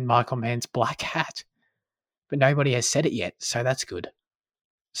Hemsworth in Michael Mann's Black Hat. but nobody has said it yet, so that's good.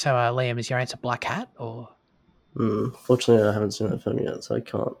 So, Liam, is your answer Black Hat or? Fortunately, I haven't seen that film yet, so I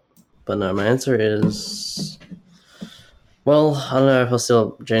can't. But no, my answer is. Well, I don't know if I'll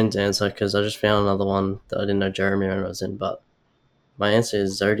steal Jane's answer because I just found another one that I didn't know Jeremy Renner was in, but my answer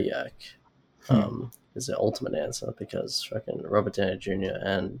is Zodiac. Is the ultimate answer because fucking Robert Downey Jr.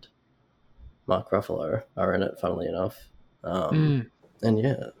 and Mark Ruffalo are in it, funnily enough. And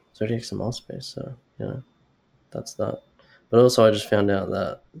yeah, Zodiac's a masterpiece, so, that's that. But also, I just found out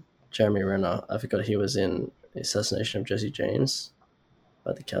that Jeremy Renner, I forgot he was in The Assassination of Jesse James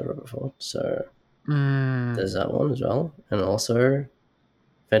by the Cat Robert Ford, so there's that one as well. And also,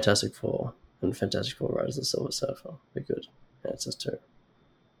 Fantastic Four and Fantastic Four Rise of the Silver Surfer. They're good answers too.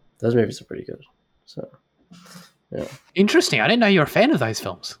 Those movies are pretty good. So, yeah. Interesting. I didn't know you were a fan of those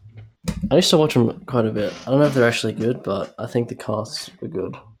films. I used to watch them quite a bit. I don't know if they're actually good, but I think the casts were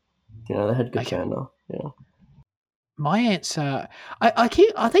good. They had good candor. Yeah. My answer, I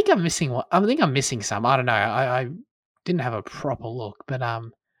think I'm missing one. I think I'm missing some. I don't know. I didn't have a proper look, but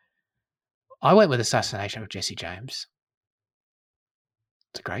I went with Assassination of Jesse James.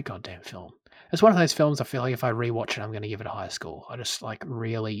 It's a great goddamn film. It's one of those films I feel like if I rewatch it, I'm going to give it a higher score. I just like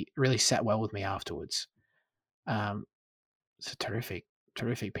really, really sat well with me afterwards. It's a terrific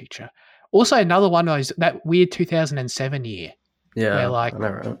picture. Also, another one of those, that weird 2007 year. Yeah, where like, I know,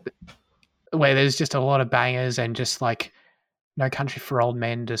 right? Where there's just a lot of bangers and just like No Country for Old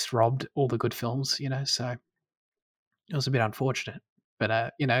Men just robbed all the good films, so it was a bit unfortunate.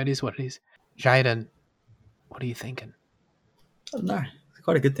 But, it is what it is. Jaden, what are you thinking? No, it's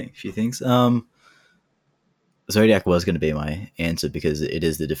quite a good thing. Few things. Zodiac was going to be my answer because it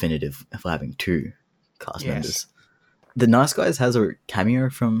is the definitive for having two cast members. The Nice Guys has a cameo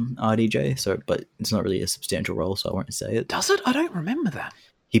from RDJ, but it's not really a substantial role, so I won't say it. Does it? I don't remember that.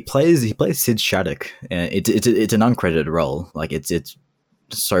 He plays Sid Shattuck. It's an uncredited role. Like it's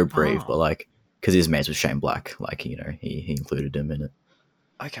so brief, but like because his mates with Shane Black, like he included him in it.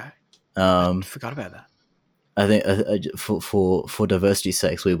 Okay. I forgot about that. I think for diversity's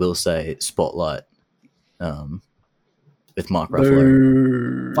sakes, we will say Spotlight. With Mark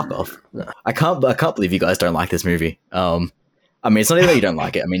Ruffalo. Fuck off. I can't believe you guys don't like this movie. I mean, it's not even that you don't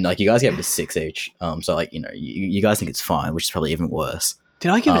like it. I mean, like, you guys gave it a 6 each. So, like, you guys think it's fine, which is probably even worse.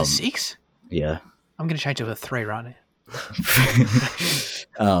 Did I give it a 6? Yeah. I'm going to change it to a 3 right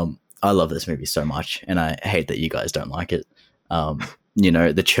now. I love this movie so much, and I hate that you guys don't like it.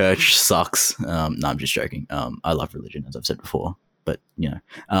 The church sucks. No, I'm just joking. I love religion, as I've said before. But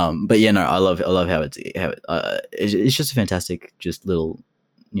I love how it's just a fantastic, just little,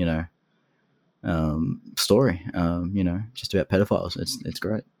 story. Just about pedophiles. It's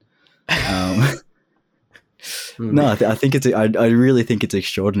great. No, I think I really think it's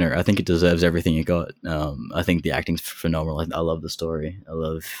extraordinary. I think it deserves everything it got. I think the acting's phenomenal. I love the story. I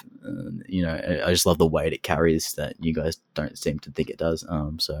love, I just love the weight it carries that you guys don't seem to think it does.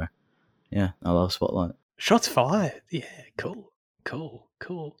 So yeah, I love Spotlight. Shots fired. Yeah, cool.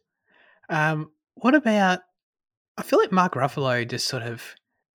 What about, I feel like Mark Ruffalo just sort of,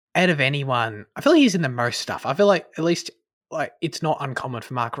 out of anyone, I feel like he's in the most stuff. I feel like at least like it's not uncommon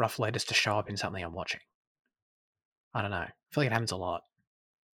for Mark Ruffalo just to show up in something I'm watching. I don't know. I feel like it happens a lot.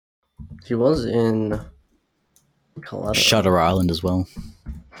 He was in Collateral. Shutter Island as well.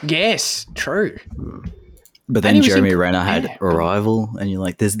 Yes, true. But then Jeremy Renner had Arrival, and you're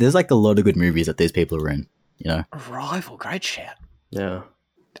like, there's like a lot of good movies that these people are in, Arrival, great shout. Yeah.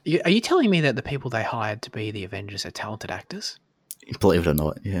 Are you telling me that the people they hired to be the Avengers are talented actors? Believe it or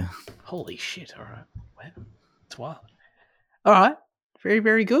not, yeah. Holy shit, all right. Wow, it's wild. All right, very,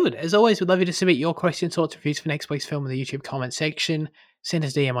 very good. As always, we'd love you to submit your questions, thoughts, reviews for next week's film in the YouTube comment section. Send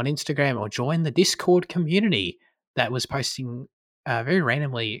us DM on Instagram or join the Discord community that was posting very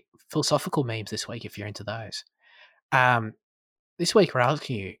randomly philosophical memes this week if you're into those. This week we're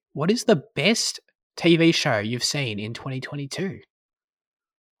asking you, what is the best TV show you've seen in 2022?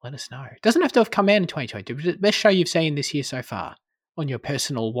 Let us know. It doesn't have to have come out in 2022, but the best show you've seen this year so far on your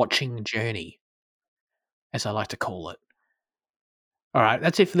personal watching journey, as I like to call it. All right,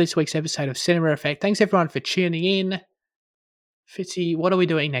 that's it for this week's episode of Cinema Effect. Thanks, everyone, for tuning in. Fitzy, what are we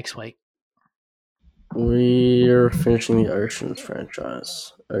doing next week? We're finishing the Oceans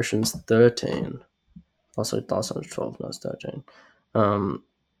franchise. Oceans 13. Also, last one was 12, no, it's 13.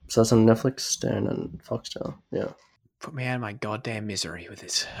 So that's on Netflix, Stan, and Foxtel. Yeah. Put me out of my goddamn misery with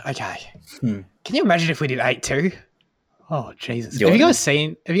this. Okay. Can you imagine if we did 8 too? Oh, Jesus. Have you guys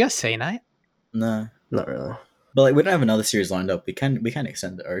seen 8? No. Not really. But like, we don't have another series lined up. We can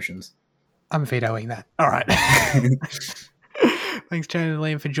extend the Oceans. I'm vetoing that. All right. Thanks, Jen and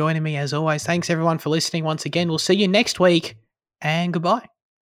Liam, for joining me as always. Thanks everyone for listening once again. We'll see you next week, and goodbye.